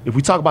too. If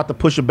we talk about the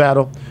Pusha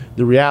battle,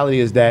 the reality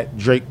is that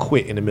Drake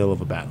quit in the middle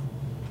of a battle.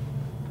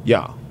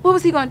 Yeah. What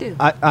was he gonna do?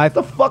 What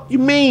the fuck you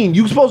mean?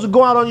 You supposed to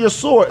go out on your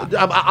sword?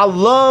 I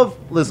love.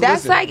 Listen.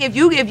 That's like if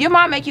your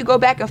mom make you go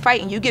back and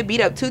fight and you get beat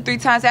up 2-3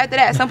 times after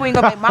that. At some point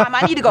you gonna be like, Mom,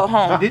 I need to go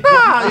home. Did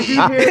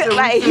you hear the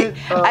Like, recent,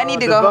 I need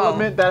to go home.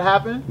 development that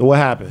happened? What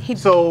happened?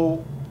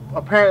 So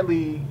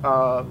apparently,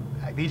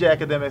 DJ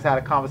Academics had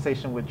a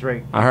conversation with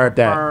Drake. I heard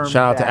that. confirmed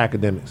Shout out to that-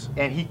 academics.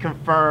 And he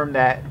confirmed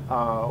that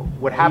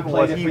what happened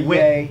played was it he for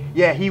went. Ye.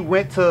 Yeah, he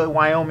went to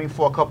Wyoming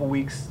for a couple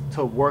weeks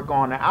to work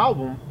on the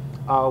album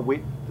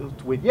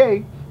with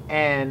Ye,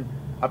 and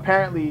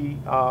apparently,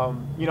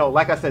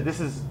 like I said, this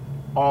is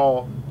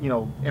all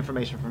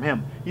information from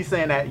him. He's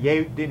saying that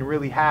Ye didn't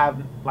really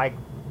have like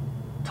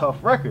tough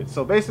records,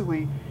 so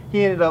basically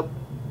he ended up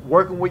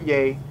working with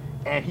Ye,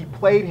 and he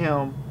played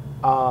him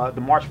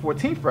the March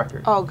 14th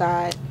record. Oh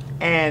God.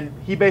 And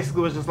he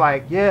basically was just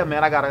like, yeah,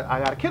 man, I got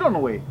a kid on the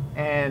way.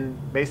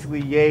 And basically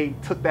Ye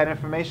took that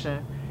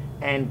information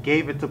and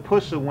gave it to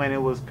Pusha when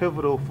it was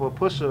pivotal for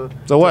Pusha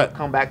So what? to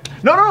come back.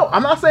 No,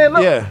 I'm not saying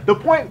look. Yeah. The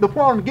point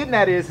I'm getting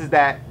at is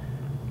that,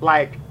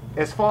 like,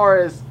 as far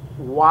as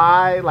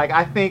why, like,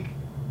 I think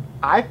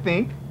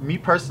me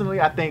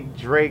personally, I think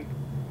Drake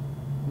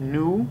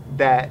knew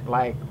that,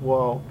 like,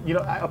 well,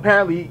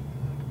 apparently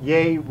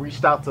Ye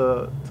reached out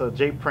to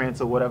Jay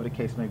Prince or whatever the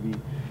case may be.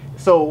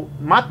 So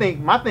my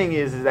thing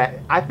is that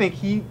I think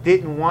he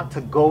didn't want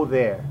to go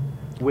there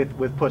with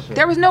Pusha.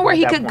 There was nowhere at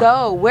he that could point.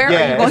 go. Where are you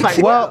Yeah, going it's like,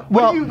 to? Well,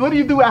 what do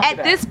you do after At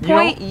that? this You know?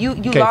 point, you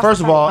Okay, lost first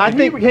the of all, fight. I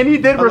think he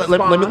did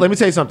respond. Let me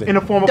tell you something. in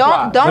the form of Don't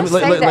pride. don't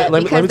Let me- say that.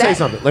 let me because tell you that-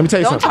 something. Let me tell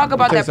you don't something. talk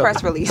about Let me that tell you press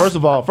something. release.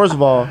 First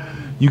of all,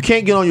 you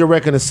can't get on your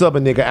record and sub a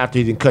nigga after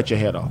he didn't cut your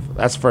head off.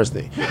 That's the first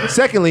thing.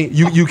 Secondly,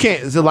 you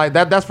can't. So like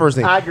that's first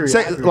thing. I agree.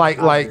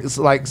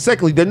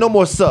 Secondly, there are no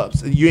more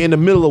subs. You're in the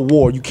middle of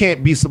war. You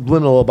can't be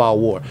subliminal about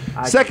war.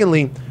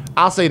 Secondly,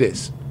 I'll say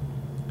this.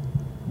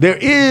 There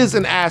is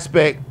an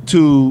aspect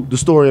to the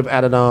story of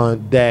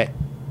Adidon that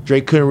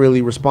Drake couldn't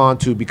really respond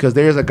to because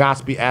there is a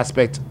gospel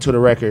aspect to the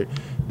record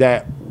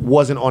that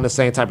wasn't on the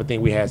same type of thing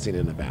we had seen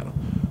in the battle.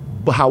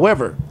 But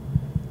however,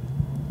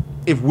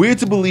 if we're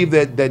to believe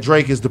that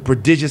Drake is the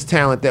prodigious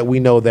talent that we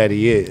know that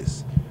he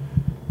is,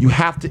 you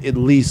have to at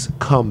least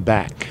come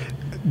back.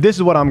 This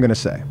is what I'm going to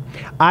say.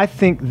 I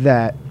think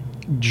that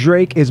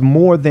Drake is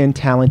more than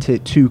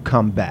talented to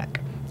come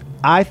back.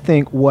 I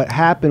think what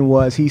happened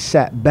was he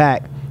sat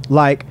back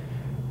like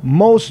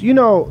most,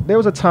 there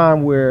was a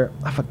time where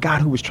I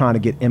forgot who was trying to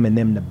get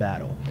Eminem to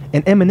battle.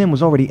 And Eminem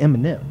was already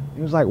Eminem.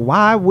 He was like,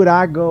 why would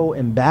I go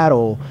and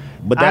battle?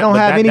 I don't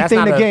have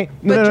anything to gain.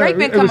 But Drake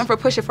been coming for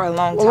Pusha for a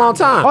long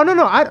time. Oh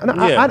no,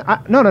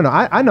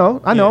 I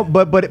know.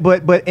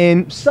 But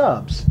in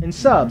subs.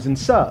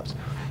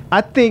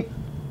 I think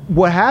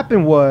what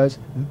happened was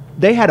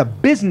they had a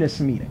business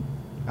meeting.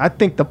 I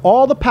think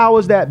all the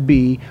powers that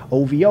be,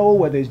 OVO,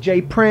 whether it's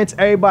Jay Prince,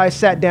 everybody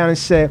sat down and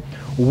said,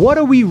 what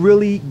are we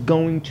really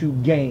going to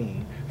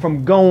gain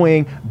from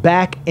going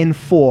back and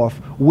forth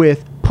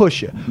with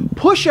Pusha?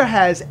 Pusha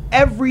has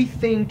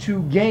everything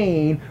to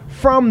gain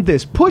from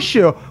this.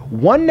 Pusha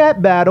won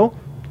that battle.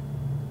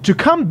 To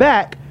come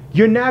back,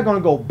 you're now going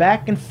to go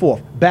back and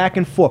forth.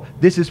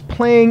 This is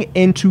playing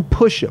into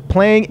Pusha,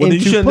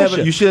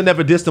 You should have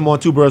never dissed him on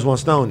Two Birds, One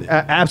Stone.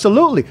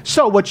 Absolutely.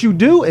 So what you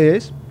do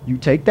is you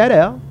take that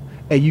L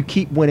and you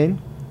keep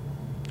winning.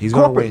 He's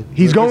going to win.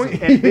 He's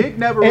going. And Big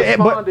never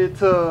responded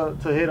to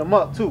hit him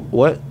up too.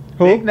 What?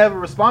 Big never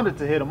responded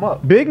to hit him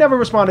up. Big never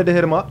responded to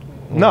hit him up.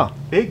 No.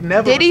 Big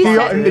never. Did he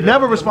responded say- to never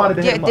hit him responded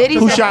up. to hit him up. Did he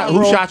Who say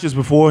shot you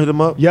before hit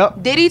him up?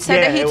 Yep. Did he say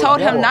Yeah, that he it was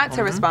told him war. not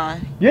to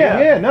respond?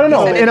 Yeah. No. He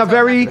said In that a he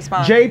very told him to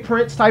respond. Jay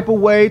Prince type of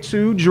way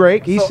to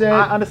Drake. He So said,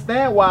 I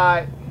understand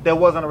why there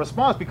wasn't a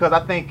response because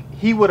I think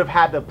he would have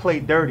had to play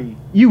dirty.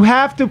 you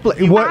have to play.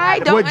 I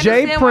don't What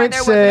Jay understand why Prince there wasn't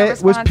a said was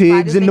response, but I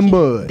pigs just in the think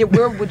mud.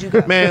 Where would you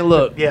go? Man,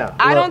 look. Yeah.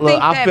 I don't think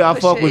that I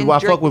fuck Pusha with and I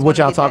Drake fuck with was what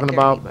y'all gonna talking get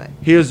that about. dirty,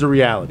 but- Here's the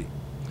reality.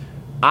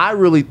 I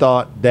really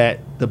thought that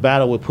the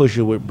battle with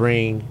Pusha would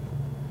bring,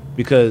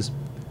 because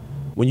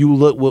when you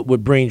look what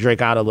would bring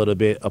Drake out a little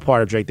bit, a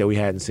part of Drake that we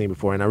hadn't seen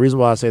before. And the reason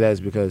why I say that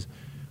is because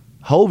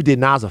Hove did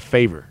Nas a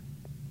favor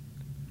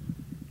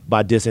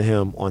by dissing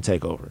him on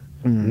Takeover.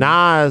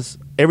 Nas,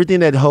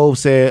 everything that Hov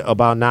said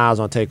about Nas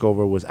on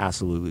Takeover was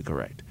absolutely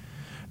correct.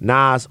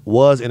 Nas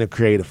was in a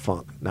creative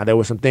funk. Now, there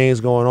were some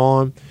things going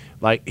on,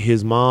 like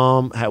his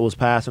mom was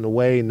passing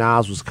away.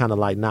 Nas was kind of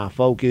like not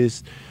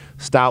focused.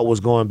 Stout was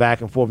going back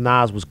and forth.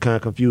 Nas was kind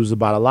of confused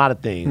about a lot of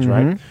things,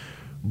 right?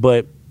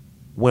 But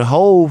when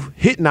Hov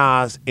hit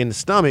Nas in the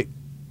stomach,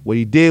 what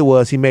he did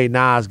was he made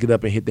Nas get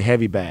up and hit the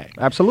heavy bag.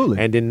 Absolutely.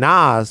 And then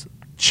Nas,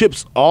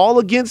 chips all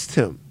against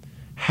him,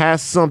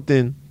 has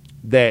something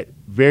that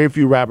very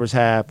few rappers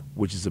have,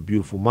 which is a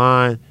beautiful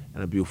mind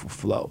and a beautiful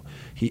flow.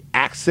 He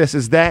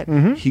accesses that,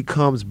 he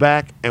comes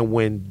back, and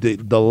when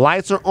the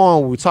lights are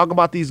on, when we talk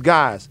about these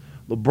guys,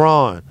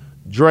 LeBron,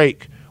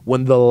 Drake,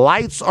 when the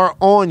lights are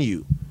on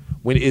you,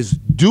 when it's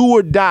do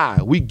or die,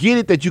 we get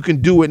it that you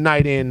can do it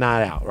night in,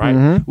 night out,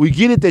 right? We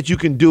get it that you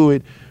can do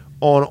it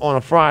on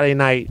a Friday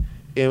night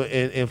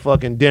in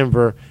fucking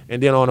Denver,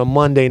 and then on a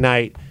Monday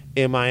night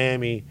in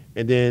Miami,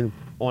 and then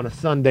on a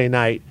Sunday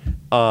night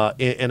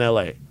in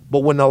LA. But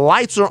when the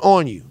lights are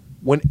on you,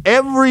 when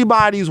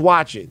everybody's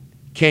watching,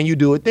 can you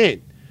do it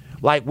then?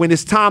 Like when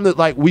it's time that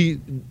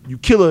you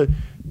kill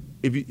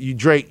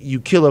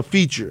a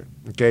feature,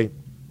 okay?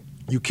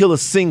 You kill a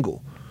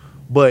single.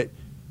 But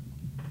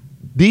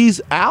these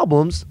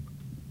albums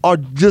are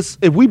just,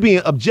 if we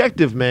being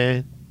objective,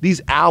 man, these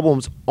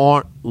albums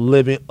aren't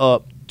living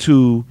up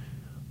to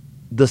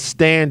the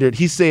standard.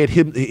 He said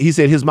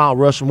his Mount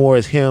Rushmore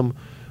is him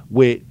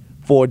with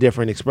 4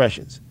 different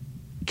expressions.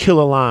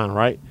 Killer line,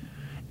 right?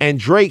 And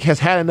Drake has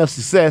had enough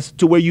success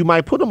to where you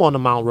might put him on the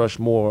Mount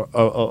Rushmore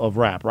of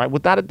rap, right?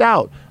 Without a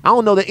doubt. I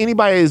don't know that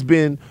anybody has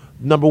been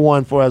number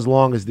one for as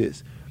long as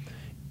this.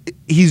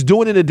 He's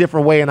doing it a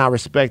different way, and I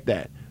respect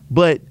that.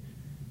 But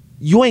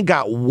you ain't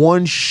got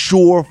one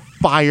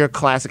surefire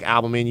classic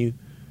album in you.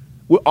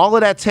 With all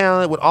of that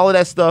talent, with all of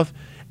that stuff.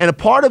 And a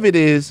part of it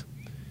is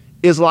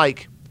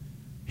like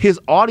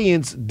his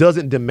audience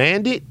doesn't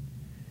demand it.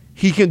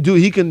 He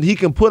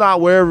can put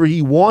out wherever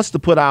he wants to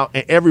put out,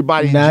 and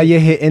everybody now you're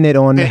hitting it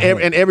on the head.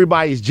 And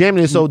everybody's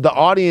jamming it. So the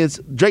audience,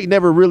 Drake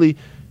never really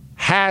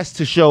has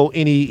to show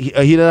any.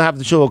 He doesn't have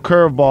to show a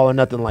curveball or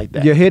nothing like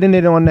that. You're hitting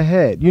it on the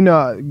head. You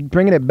know,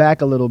 bringing it back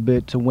a little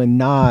bit to when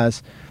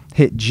Nas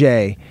hit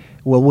Jay.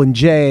 Well, when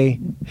Jay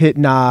hit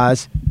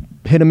Nas,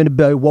 hit him in the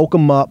belly, woke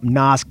him up.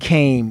 Nas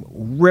came,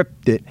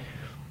 ripped it.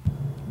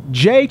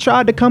 Jay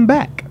tried to come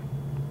back.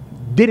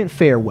 Didn't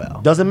fare well.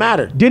 Doesn't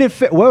matter. Didn't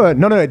fit. Wait,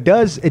 no, it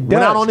does. It does.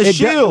 Went out on his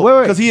shield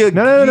because he a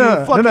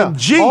fucking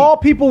G. All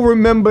people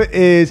remember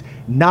is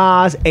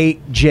Nas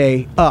ate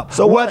Jay up.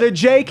 So whether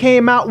Jay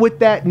came out with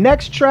that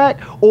next track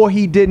or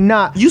he did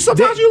not,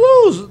 sometimes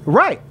you lose.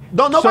 Right.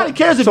 Nobody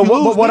cares if you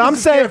lose. But what I'm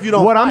saying, if you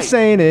don't I'm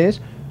saying is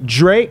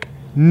Drake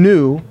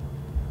knew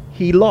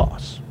he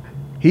lost.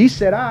 He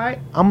said, "All right,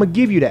 I'm gonna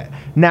give you that."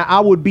 Now I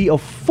would be a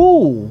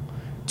fool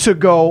to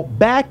go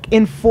back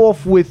and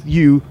forth with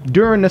you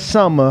during the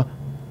summer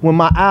when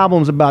my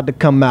album's about to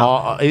come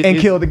out and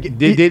kill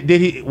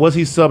the. Was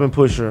he subbing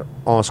Pusha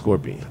on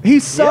Scorpion? He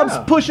subs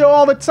Pusha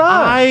all the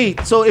time.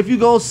 So if you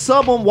go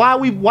sub him,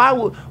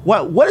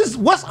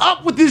 what's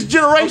up with this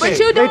generation? But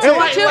you don't.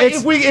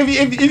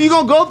 If you're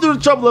gonna go through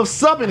the trouble of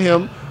subbing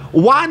him,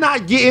 why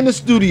not get in the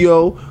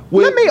studio?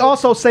 Let me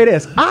also say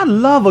this. I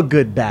love a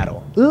good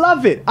battle.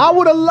 Love it. I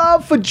would have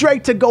loved for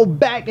Drake to go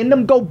back and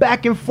them go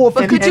back and forth.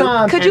 But could you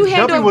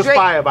handle W was Drake?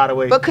 fire, by the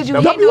way. But could you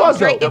W handle was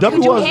Drake? dope.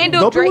 Could you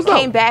handle W Drake was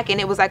came dope. back and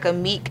it was like a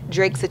Meek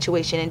Drake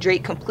situation, and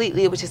Drake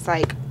completely, it was just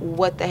like,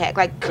 what the heck?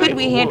 Like, could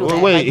we handle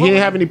that? Wait, Like, he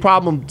didn't have any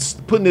problem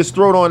putting his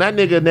throat on that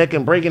nigga neck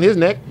and breaking his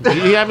neck. Did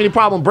he have any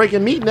problem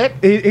breaking Meek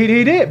neck?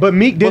 He did, but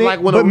Meek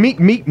didn't. But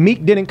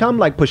Meek didn't come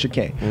like Pusha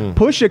came.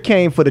 Pusha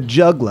came for the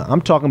juggler.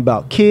 I'm talking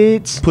about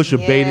kids. Pusha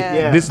baited.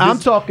 Yeah. This I'm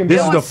talking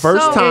This about- is the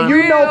first so time. And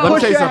you know Let me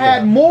tell you Pusha something.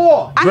 had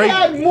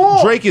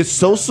more. Drake is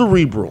so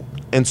cerebral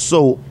and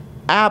so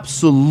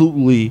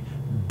absolutely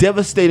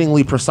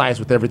devastatingly precise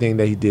with everything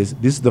that he did.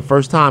 This is the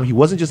first time he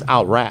wasn't just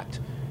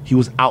out-rapped. He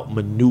was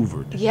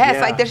out-maneuvered. Yes,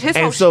 Yeah. like there's his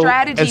whole And so,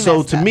 strategy. and so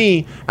messed to up.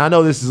 me, I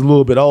know this is a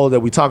little bit old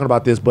that we're talking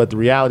about this, but the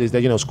reality is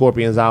that,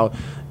 Scorpion's out,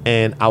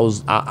 and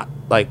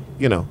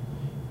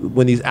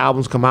when these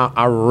albums come out,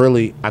 I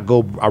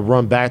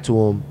run back to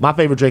them. My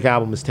favorite Drake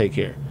album is Take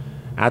Care.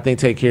 I think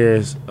Take Care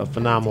is a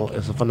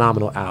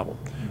phenomenal album.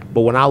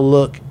 But when I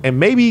look, and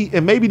maybe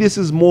this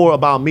is more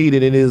about me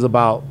than it is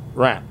about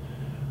rap.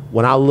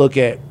 When I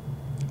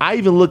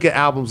even look at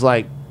albums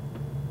like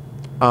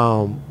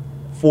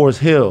Forest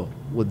Hill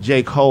with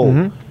J. Cole,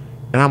 and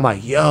I'm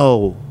like,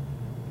 yo,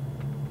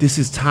 this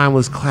is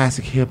timeless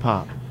classic hip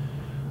hop.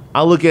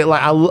 I look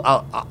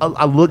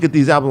at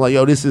these albums like,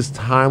 yo, this is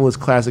timeless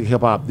classic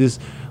hip hop. These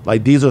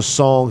are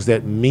songs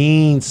that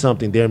mean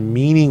something. They're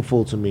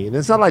meaningful to me. And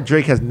it's not like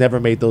Drake has never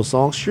made those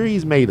songs. Sure,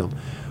 he's made them.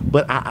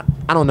 But I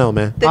don't know,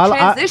 man. The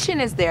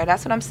transition is there.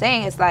 That's what I'm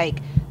saying. It's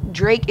like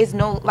Drake is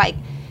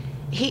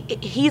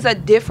he's a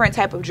different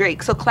type of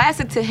Drake. So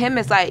classic to him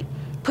is like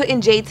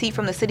putting JT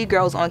from the City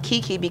Girls on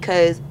Kiki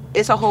because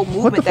it's a whole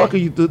movement. What the fuck are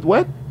you?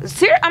 What?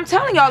 I'm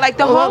telling y'all, like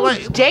the whole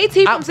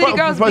JT from City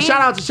Girls. But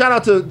shout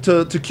out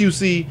to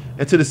QC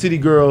and to the City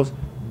Girls.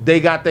 They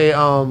got their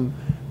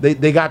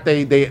they got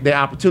their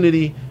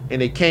opportunity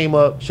and they came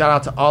up. Shout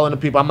out to all of the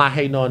people. I'm not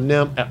hating on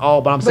them at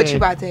all, but you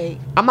about to hate.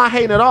 I'm not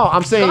hating at all.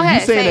 I'm saying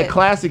ahead, you saying that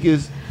Classic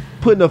is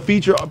putting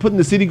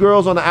the City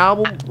Girls on the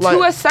album. Like,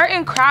 to a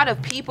certain crowd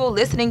of people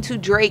listening to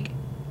Drake.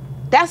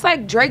 That's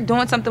like Drake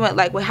doing something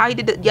with how he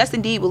did Yes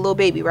Indeed with Lil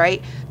Baby,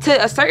 right?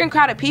 To a certain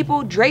crowd of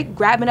people, Drake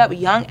grabbing up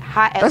young,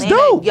 hot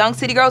Atlanta, young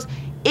City Girls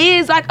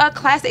is like a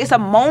classic. It's a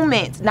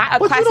moment, not a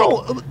classic. You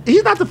know,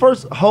 he's not the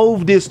first.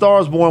 Hove did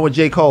Stars Born with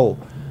J. Cole.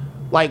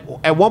 Like,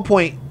 at one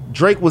point,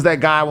 Drake was that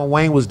guy when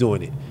Wayne was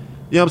doing it. You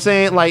know what I'm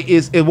saying? Like,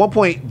 at one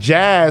point,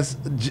 Jazz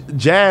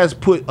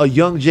put a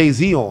young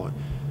Jay-Z on.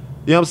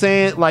 You know what I'm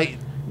saying? Like,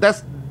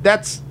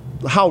 that's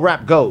how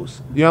rap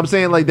goes. You know what I'm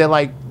saying? Like that,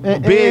 like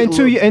and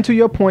to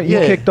your point, you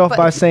kicked off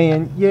by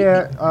saying,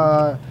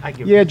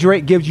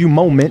 Drake gives you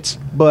moments,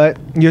 but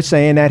you're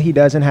saying that he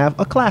doesn't have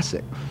a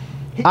classic.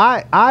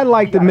 I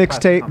like the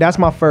mixtape. That's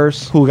my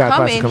first. Who got a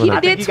classic coming? He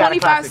did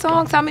 25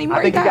 songs. How many more?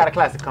 I think he got a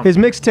classic coming. His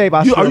mixtape.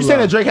 Are you saying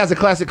that Drake has a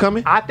classic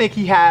coming? I think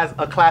he has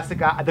a classic.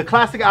 The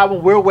classic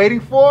album we're waiting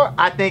for.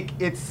 I think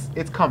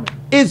it's coming.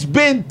 It's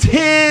been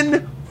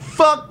 10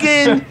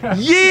 fucking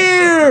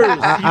years.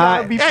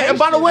 And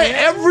by the way,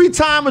 every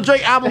time a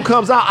Drake album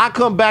comes out, I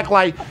come back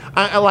like.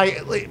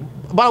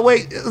 By the way,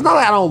 it's not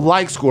that I don't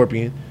like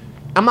Scorpion.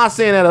 I'm not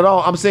saying that at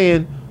all. I'm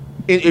saying,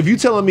 if you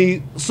telling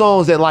me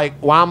songs that like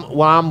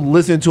while I'm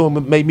listening to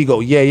them make me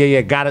go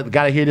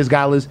gotta hear this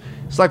guy list.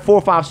 It's like 4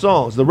 or 5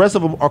 songs. The rest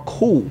of them are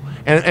cool.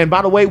 And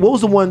by the way, what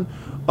was the one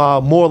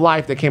More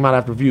Life that came out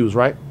after Views,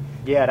 right?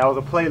 Yeah, that was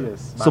a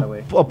playlist, by the way.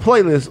 A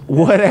playlist,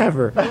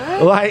 whatever.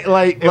 like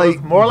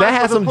that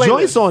had some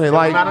joints on it.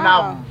 Like, not an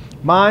album.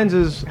 Mine's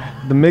is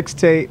the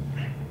mixtape.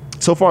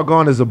 So Far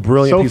Gone is a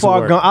brilliant piece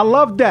of work. I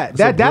love that.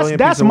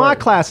 That's my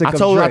classic. I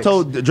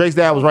told Drake's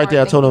dad was right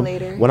there. I told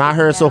him when I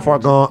heard So Far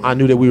Gone, I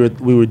knew that we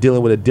were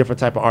dealing with a different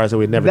type of artist that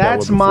we'd never dealt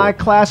with before. That's my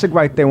classic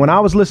right there. When I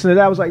was listening to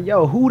that, I was like,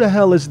 yo, who the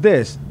hell is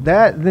this?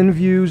 That, then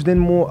Views, then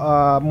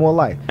More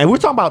Life. And we're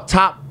talking about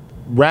top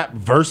rap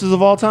verses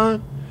of all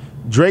time.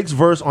 Drake's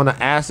verse on the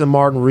Aston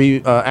Martin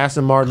music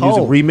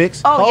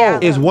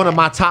remix is one of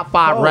my top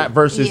 5 rap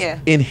verses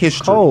in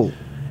history.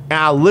 And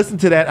I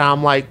listened to that and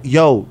I'm like,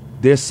 yo,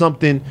 there's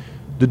something.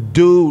 The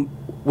dude,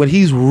 when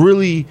he's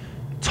really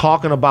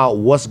talking about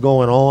what's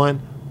going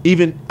on,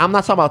 even I'm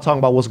not talking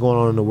about what's going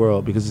on in the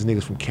world because this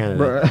nigga's from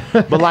Canada.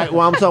 But like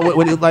when I'm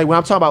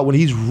talking about when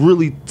he's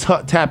really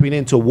tapping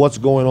into what's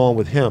going on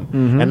with him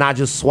and not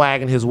just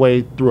swagging his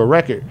way through a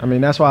record. I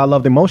mean, that's why I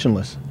loved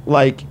Emotionless.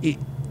 Like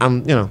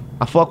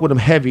I fuck with him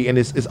heavy, and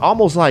it's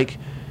almost like,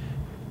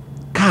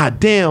 God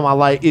damn,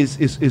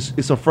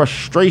 it's a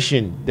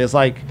frustration. That's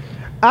like,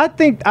 I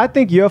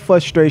think your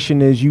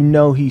frustration is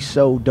he's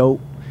so dope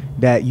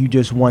that you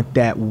just want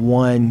that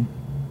one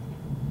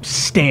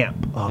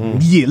stamp.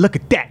 Yeah, look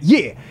at that.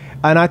 Yeah.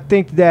 And I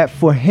think that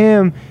for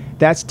him,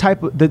 that's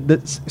type of the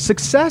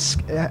success.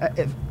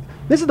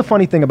 This is the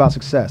funny thing about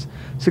success.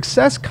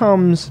 Success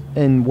comes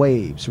in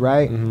waves,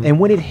 right? And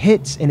when it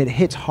hits and it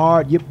hits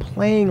hard, you're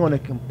playing on a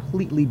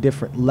completely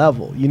different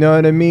level. You know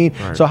what I mean?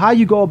 Right. So how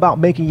you go about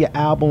making your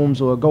albums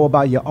or go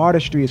about your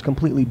artistry is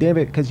completely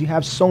different because you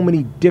have so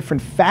many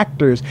different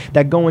factors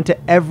that go into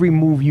every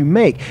move you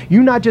make.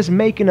 You're not just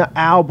making an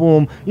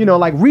album,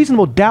 like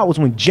Reasonable Doubt was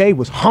when Jay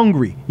was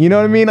hungry. You know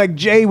what I mean? Like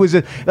Jay was,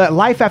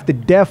 Life After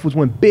Death was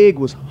when Big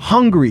was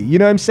hungry. You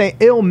know what I'm saying?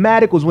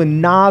 Illmatic was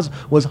when Nas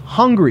was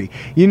hungry.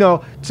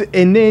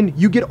 And then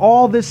you get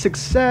all this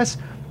success.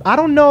 I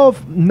don't know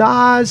if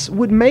Nas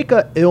would make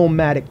a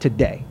Illmatic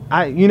today.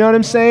 You know what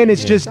I'm saying?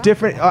 It's just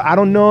different. I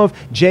don't know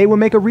if Jay would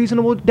make a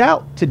Reasonable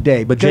Doubt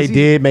today. But Jay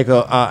did make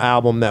a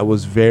album that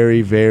was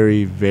very,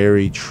 very,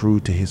 very true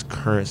to his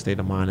current state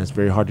of mind. It's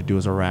very hard to do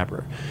as a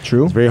rapper.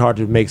 True. It's very hard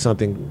to make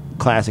something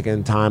classic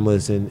and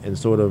timeless and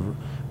sort of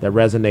that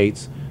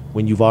resonates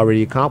when you've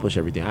already accomplished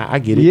everything. I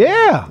get it.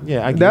 Yeah.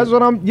 I get That's it.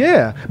 what I'm.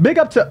 Yeah. Big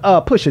up to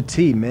Pusha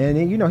T, man.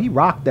 And, he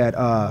rocked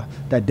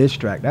that diss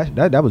track.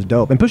 That was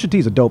dope. And Pusha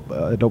T's a dope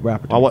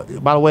rapper.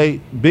 By the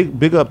way,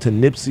 big up to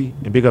Nipsey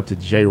and big up to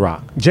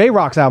J-Rock.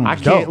 J-Rock's album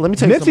was dope. Let me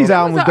tell you Nipsey's something.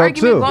 album was dope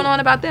too. Going on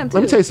about them too.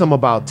 Let me tell you something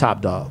about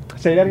Top Dog.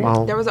 Say that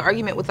again. There was an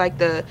argument with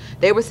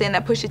they were saying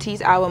that Pusha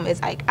T's album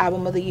is like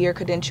album of the year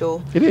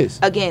credential. It is.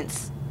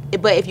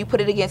 But if you put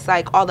it against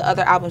like all the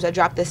other albums that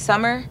dropped this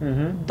summer,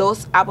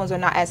 those albums are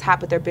not as hot,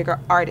 but they're bigger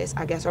artists,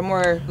 I guess, or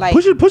more like.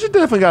 Pusha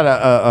definitely got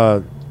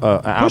a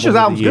Pusha's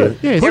album's good.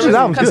 Yeah, Pusha's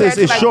album's good.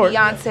 It's short.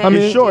 Beyonce,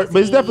 It's short,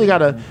 but it's definitely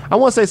got a. I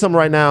want to say something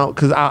right now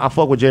because I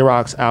fuck with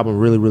J-Rock's album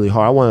really, really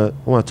hard. I want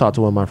to talk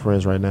to one of my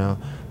friends right now,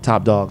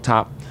 Top Dog.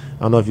 I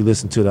don't know if you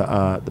listen to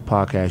the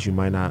podcast. You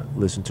might not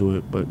listen to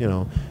it, but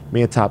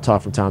me and Top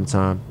talk from time to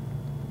time.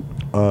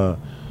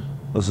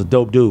 It's a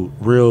dope dude,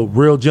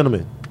 real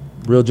gentleman,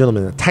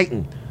 a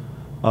titan.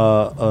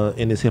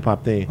 In this hip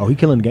hop thing. Oh, he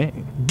killing the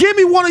game. Give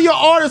me one of your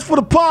artists for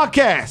the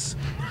podcast.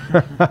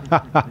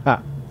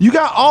 You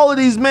got all of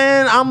these,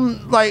 man.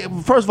 I'm like,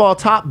 first of all,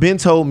 Top Ben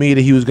told me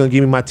that he was gonna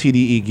give me my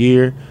TDE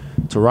gear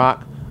to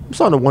rock. I'm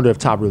starting to wonder if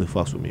Top really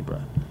fucks with me, bro.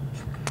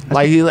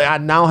 Like, I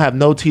now have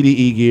no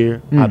TDE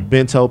gear. I've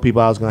been told people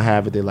I was gonna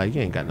have it. They're like,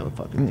 you ain't got no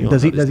fucking. You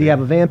Does he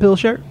have a Van Pill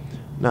shirt?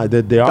 No,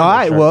 they are. All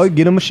right, well,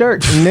 get him a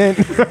shirt, and then.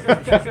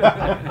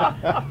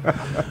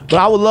 But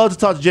I would love to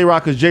talk to J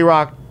Rock because J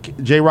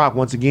Rock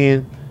once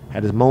again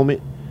had his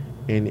moment,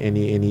 and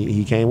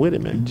he came with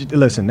it, man.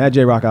 Listen, that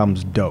J Rock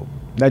album's dope.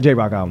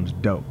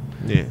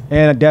 Yeah,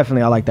 And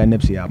definitely, I like that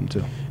Nipsey album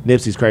too.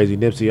 Nipsey's crazy.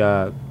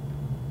 Nipsey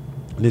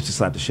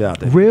slapped the shit out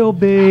there. Real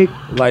big.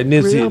 Like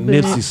Real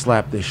big. Nipsey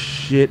slapped the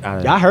shit out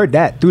of I heard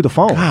that through the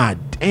phone. God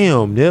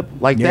damn, Nip.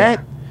 Like Yeah.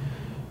 that.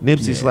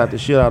 Nipsey Yeah. slapped the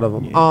shit out of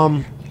him.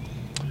 Yeah.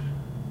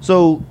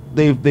 So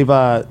they've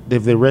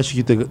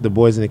rescued the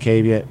boys in the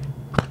cave yet?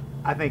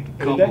 I think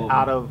Couple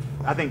of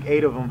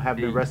eight of them have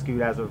been 8.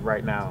 rescued as of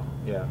right now.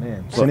 Yeah.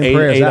 Man, So sending eight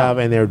prayers out out. of,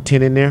 and there are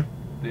 10 in there.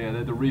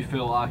 Yeah, the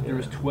refill.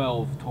 There's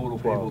 12 total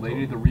 12 people. They total.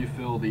 need to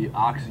refill the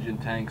oxygen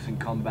tanks and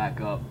come back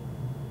up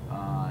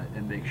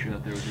and make sure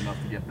that there was enough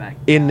to get back.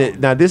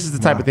 Now this is the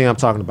type of Right. thing I'm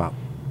talking about,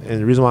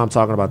 and the reason why I'm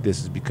talking about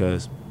this is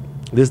because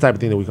this is the type of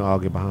thing that we can all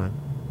get behind,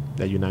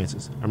 that unites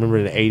us. I remember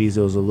in the '80s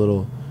there was a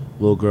little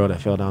girl that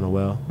fell down a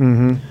well.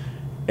 Mm-hmm.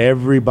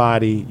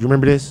 Everybody, you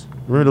remember this?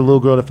 Remember the little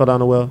girl that fell down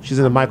the well? She was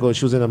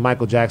in a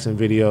Michael Jackson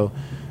video.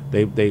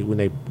 They when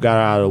they got her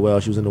out of the well,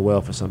 she was in the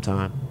well for some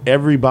time.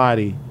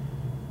 Everybody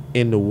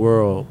in the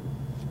world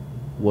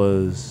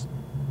was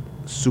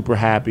super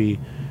happy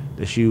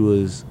that she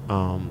was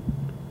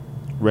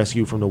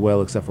rescued from the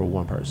well, except for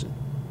one person,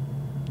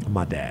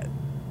 my dad.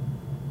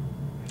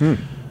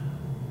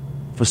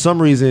 For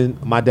some reason,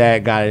 my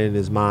dad got it in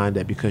his mind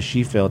that because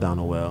she fell down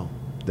the well,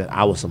 that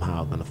I was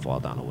somehow gonna fall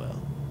down the well.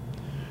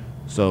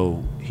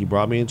 So he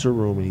brought me into a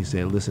room and he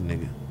said, "Listen,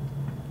 nigga,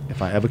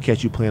 if I ever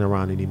catch you playing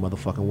around in these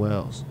motherfucking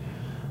wells,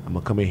 I'm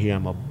gonna come in here,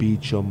 I'm gonna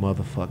beat your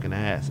motherfucking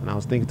ass." And I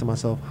was thinking to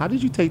myself, how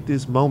did you take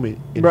this moment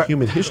in Right.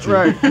 human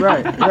history?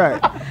 Right.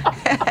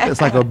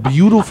 It's like a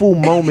beautiful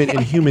moment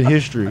in human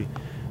history,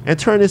 and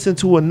turn this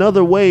into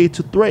another way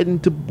to threaten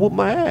to whoop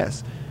my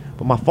ass.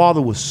 But my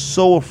father was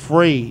so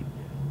afraid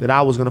that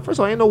I was gonna. First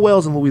of all, ain't no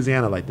wells in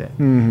Louisiana like that.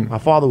 My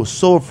father was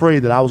so afraid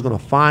that I was gonna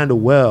find a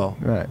well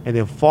Right. and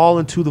then fall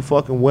into the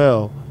fucking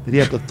well that he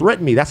had to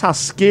threaten me. That's how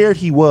scared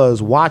he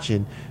was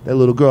watching that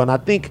little girl. And I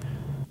think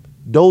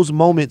those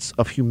moments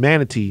of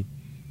humanity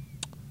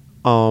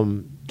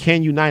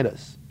can unite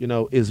us. You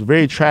know, it's a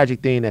very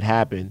tragic thing that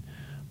happened.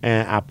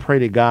 And I pray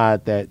to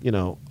God that, you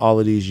know, all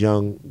of these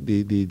young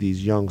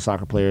these young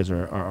soccer players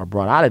are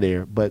brought out of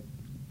there. But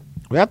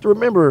we have to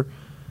remember,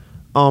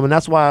 and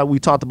that's why we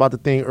talked about the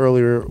thing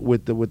earlier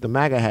with the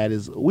MAGA hat,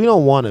 is we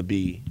don't want to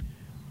be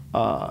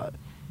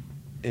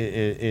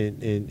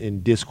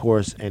in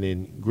discourse and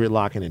in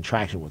gridlock and in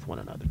traction with one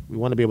another. We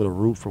want to be able to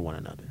root for one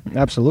another.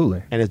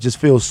 Absolutely. And it just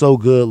feels so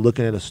good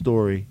looking at a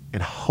story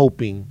and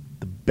hoping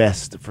the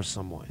best for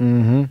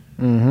someone.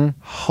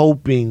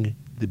 Hoping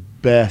the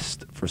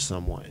best for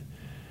someone.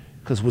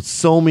 Because with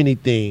so many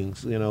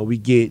things, you know, we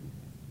get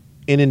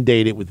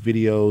inundated with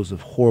videos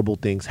of horrible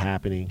things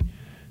happening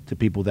to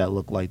people that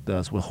look like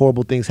us, with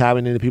horrible things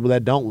happening to people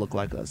that don't look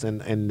like us.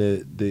 And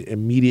the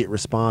immediate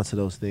response to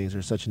those things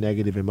are such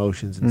negative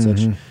emotions and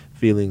such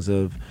feelings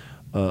of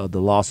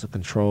the loss of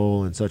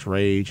control and such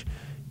rage.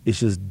 It's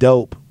just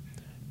dope.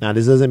 Now,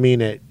 this doesn't mean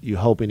that you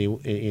hope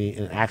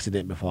an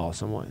accident befalls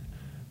someone,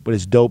 but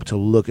it's dope to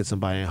look at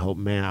somebody and hope,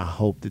 man, I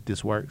hope that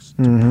this works.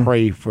 To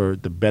pray for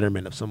the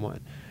betterment of someone.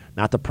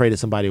 Not to pray that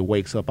somebody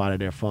wakes up out of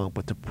their funk,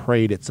 but to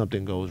pray that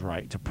something goes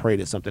right, to pray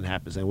that something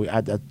happens. And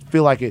I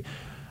feel like it.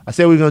 I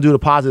said we are going to do the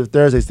Positive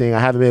Thursdays thing. I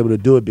haven't been able to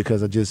do it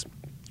because it just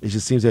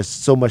seems there's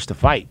so much to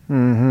fight. You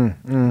know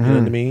what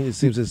I mean? It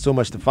seems there's so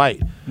much to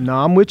fight. No,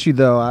 I'm with you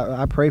though.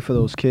 I pray for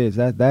those kids.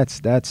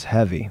 That's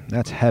heavy.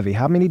 That's heavy.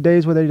 How many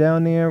days were they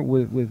down there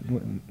with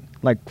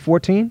like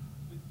 14?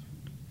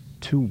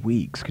 2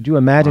 weeks. Could you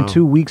imagine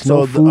 2 weeks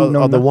no food, no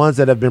are the nothing? ones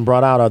that have been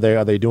brought out, are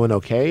they doing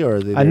okay, or are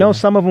they, I know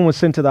some of them were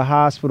sent to the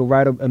hospital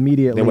right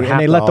immediately, They would and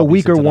have they to let the all be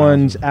weaker sent to the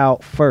ones hospital.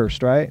 out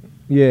first, right?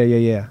 Yeah.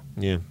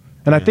 Yeah.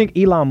 And I think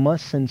Elon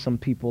must send some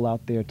people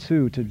out there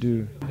too to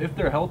do. If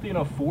they're healthy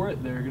enough for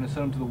it, they're going to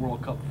send them to the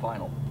World Cup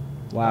final.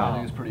 I Wow.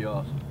 think it's pretty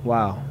awesome.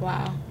 Wow.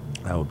 Wow.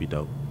 That would be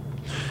dope.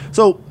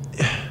 So,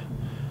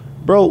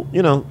 bro,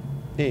 you know,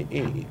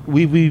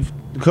 we've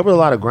covered a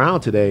lot of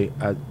ground today.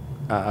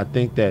 I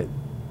think that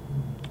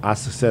I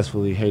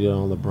successfully hated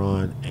on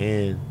LeBron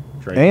and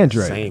Drake. And at the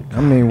Drake. same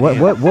I mean, what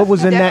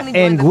was in that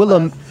Definitely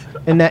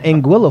joined the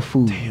Anguilla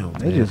food? Damn,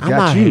 They man. just I'm got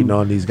not you. hating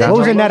on these guys. What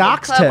was in Drake that Hate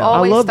oxtail? Club I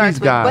always love starts these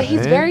with- guys, But he's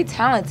man. very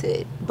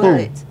talented.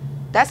 But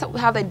that's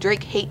how the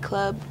Drake Hate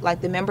Club,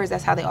 like the members,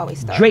 that's how they always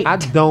start. Drake. I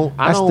don't.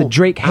 That's the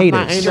Drake haters.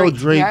 Ain't no Drake,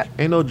 Drake. yep.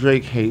 Ain't no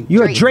Drake hate.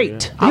 You're a Drake.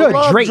 Drake. I You're a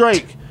love Drake.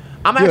 Drake.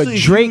 I'm You're a actually a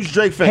Drake huge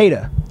Drake fan.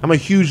 hater. I'm a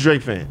huge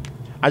Drake fan.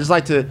 I just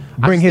like to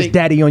Bring I just his think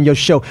daddy on your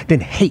show,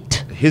 then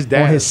hate his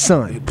dad on his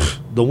son.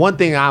 The one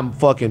thing I'm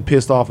fucking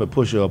pissed off at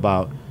Pusha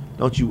about: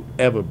 don't you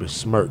ever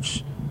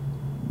besmirch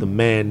the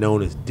man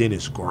known as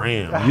Dennis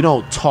Graham. You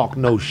don't talk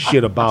no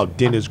shit about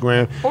Dennis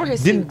Graham. Or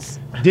his suits.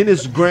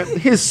 Dennis Graham,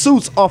 his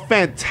suits are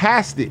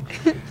fantastic.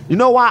 You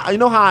know why? You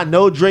know how I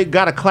know Drake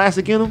got a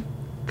classic in him?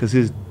 Because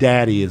his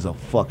daddy is a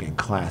fucking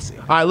classic.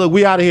 All right, look,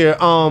 we out of here.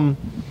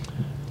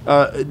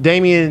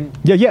 Damien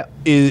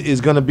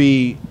is going to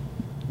be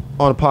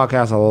on the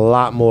podcast a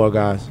lot more,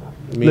 guys.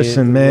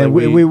 Listen, man,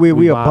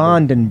 we are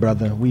bonding,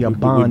 brother. We are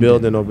bonding. We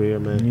building over here,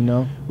 man. You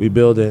know? We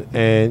building.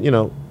 And, you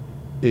know,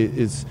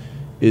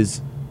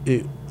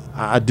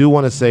 I do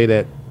want to say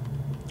that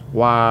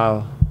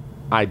while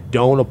I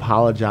don't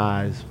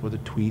apologize for the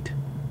tweet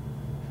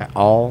at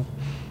all,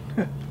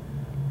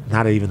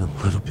 not even a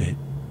little bit,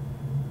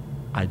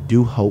 I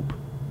do hope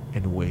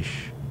and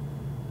wish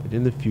that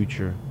in the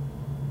future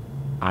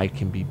I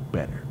can be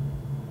better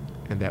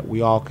and that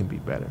we all can be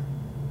better.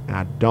 And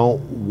I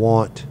don't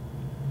want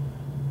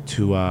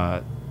to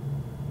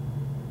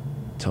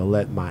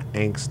let my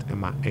angst and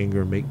my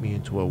anger make me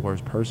into a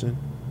worse person.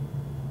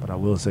 But I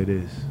will say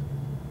this.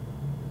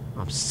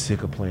 I'm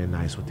sick of playing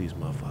nice with these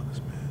motherfuckers,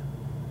 man.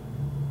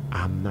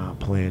 I'm not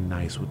playing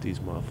nice with these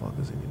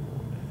motherfuckers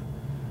anymore,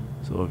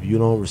 man. So if you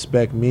don't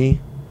respect me,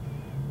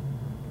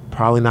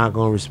 probably not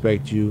gonna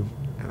respect you,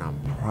 and I'm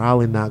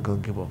probably not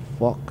gonna give a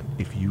fuck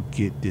if you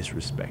get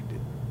disrespected.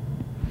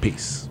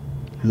 Peace.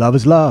 Love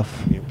is love.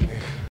 Yeah.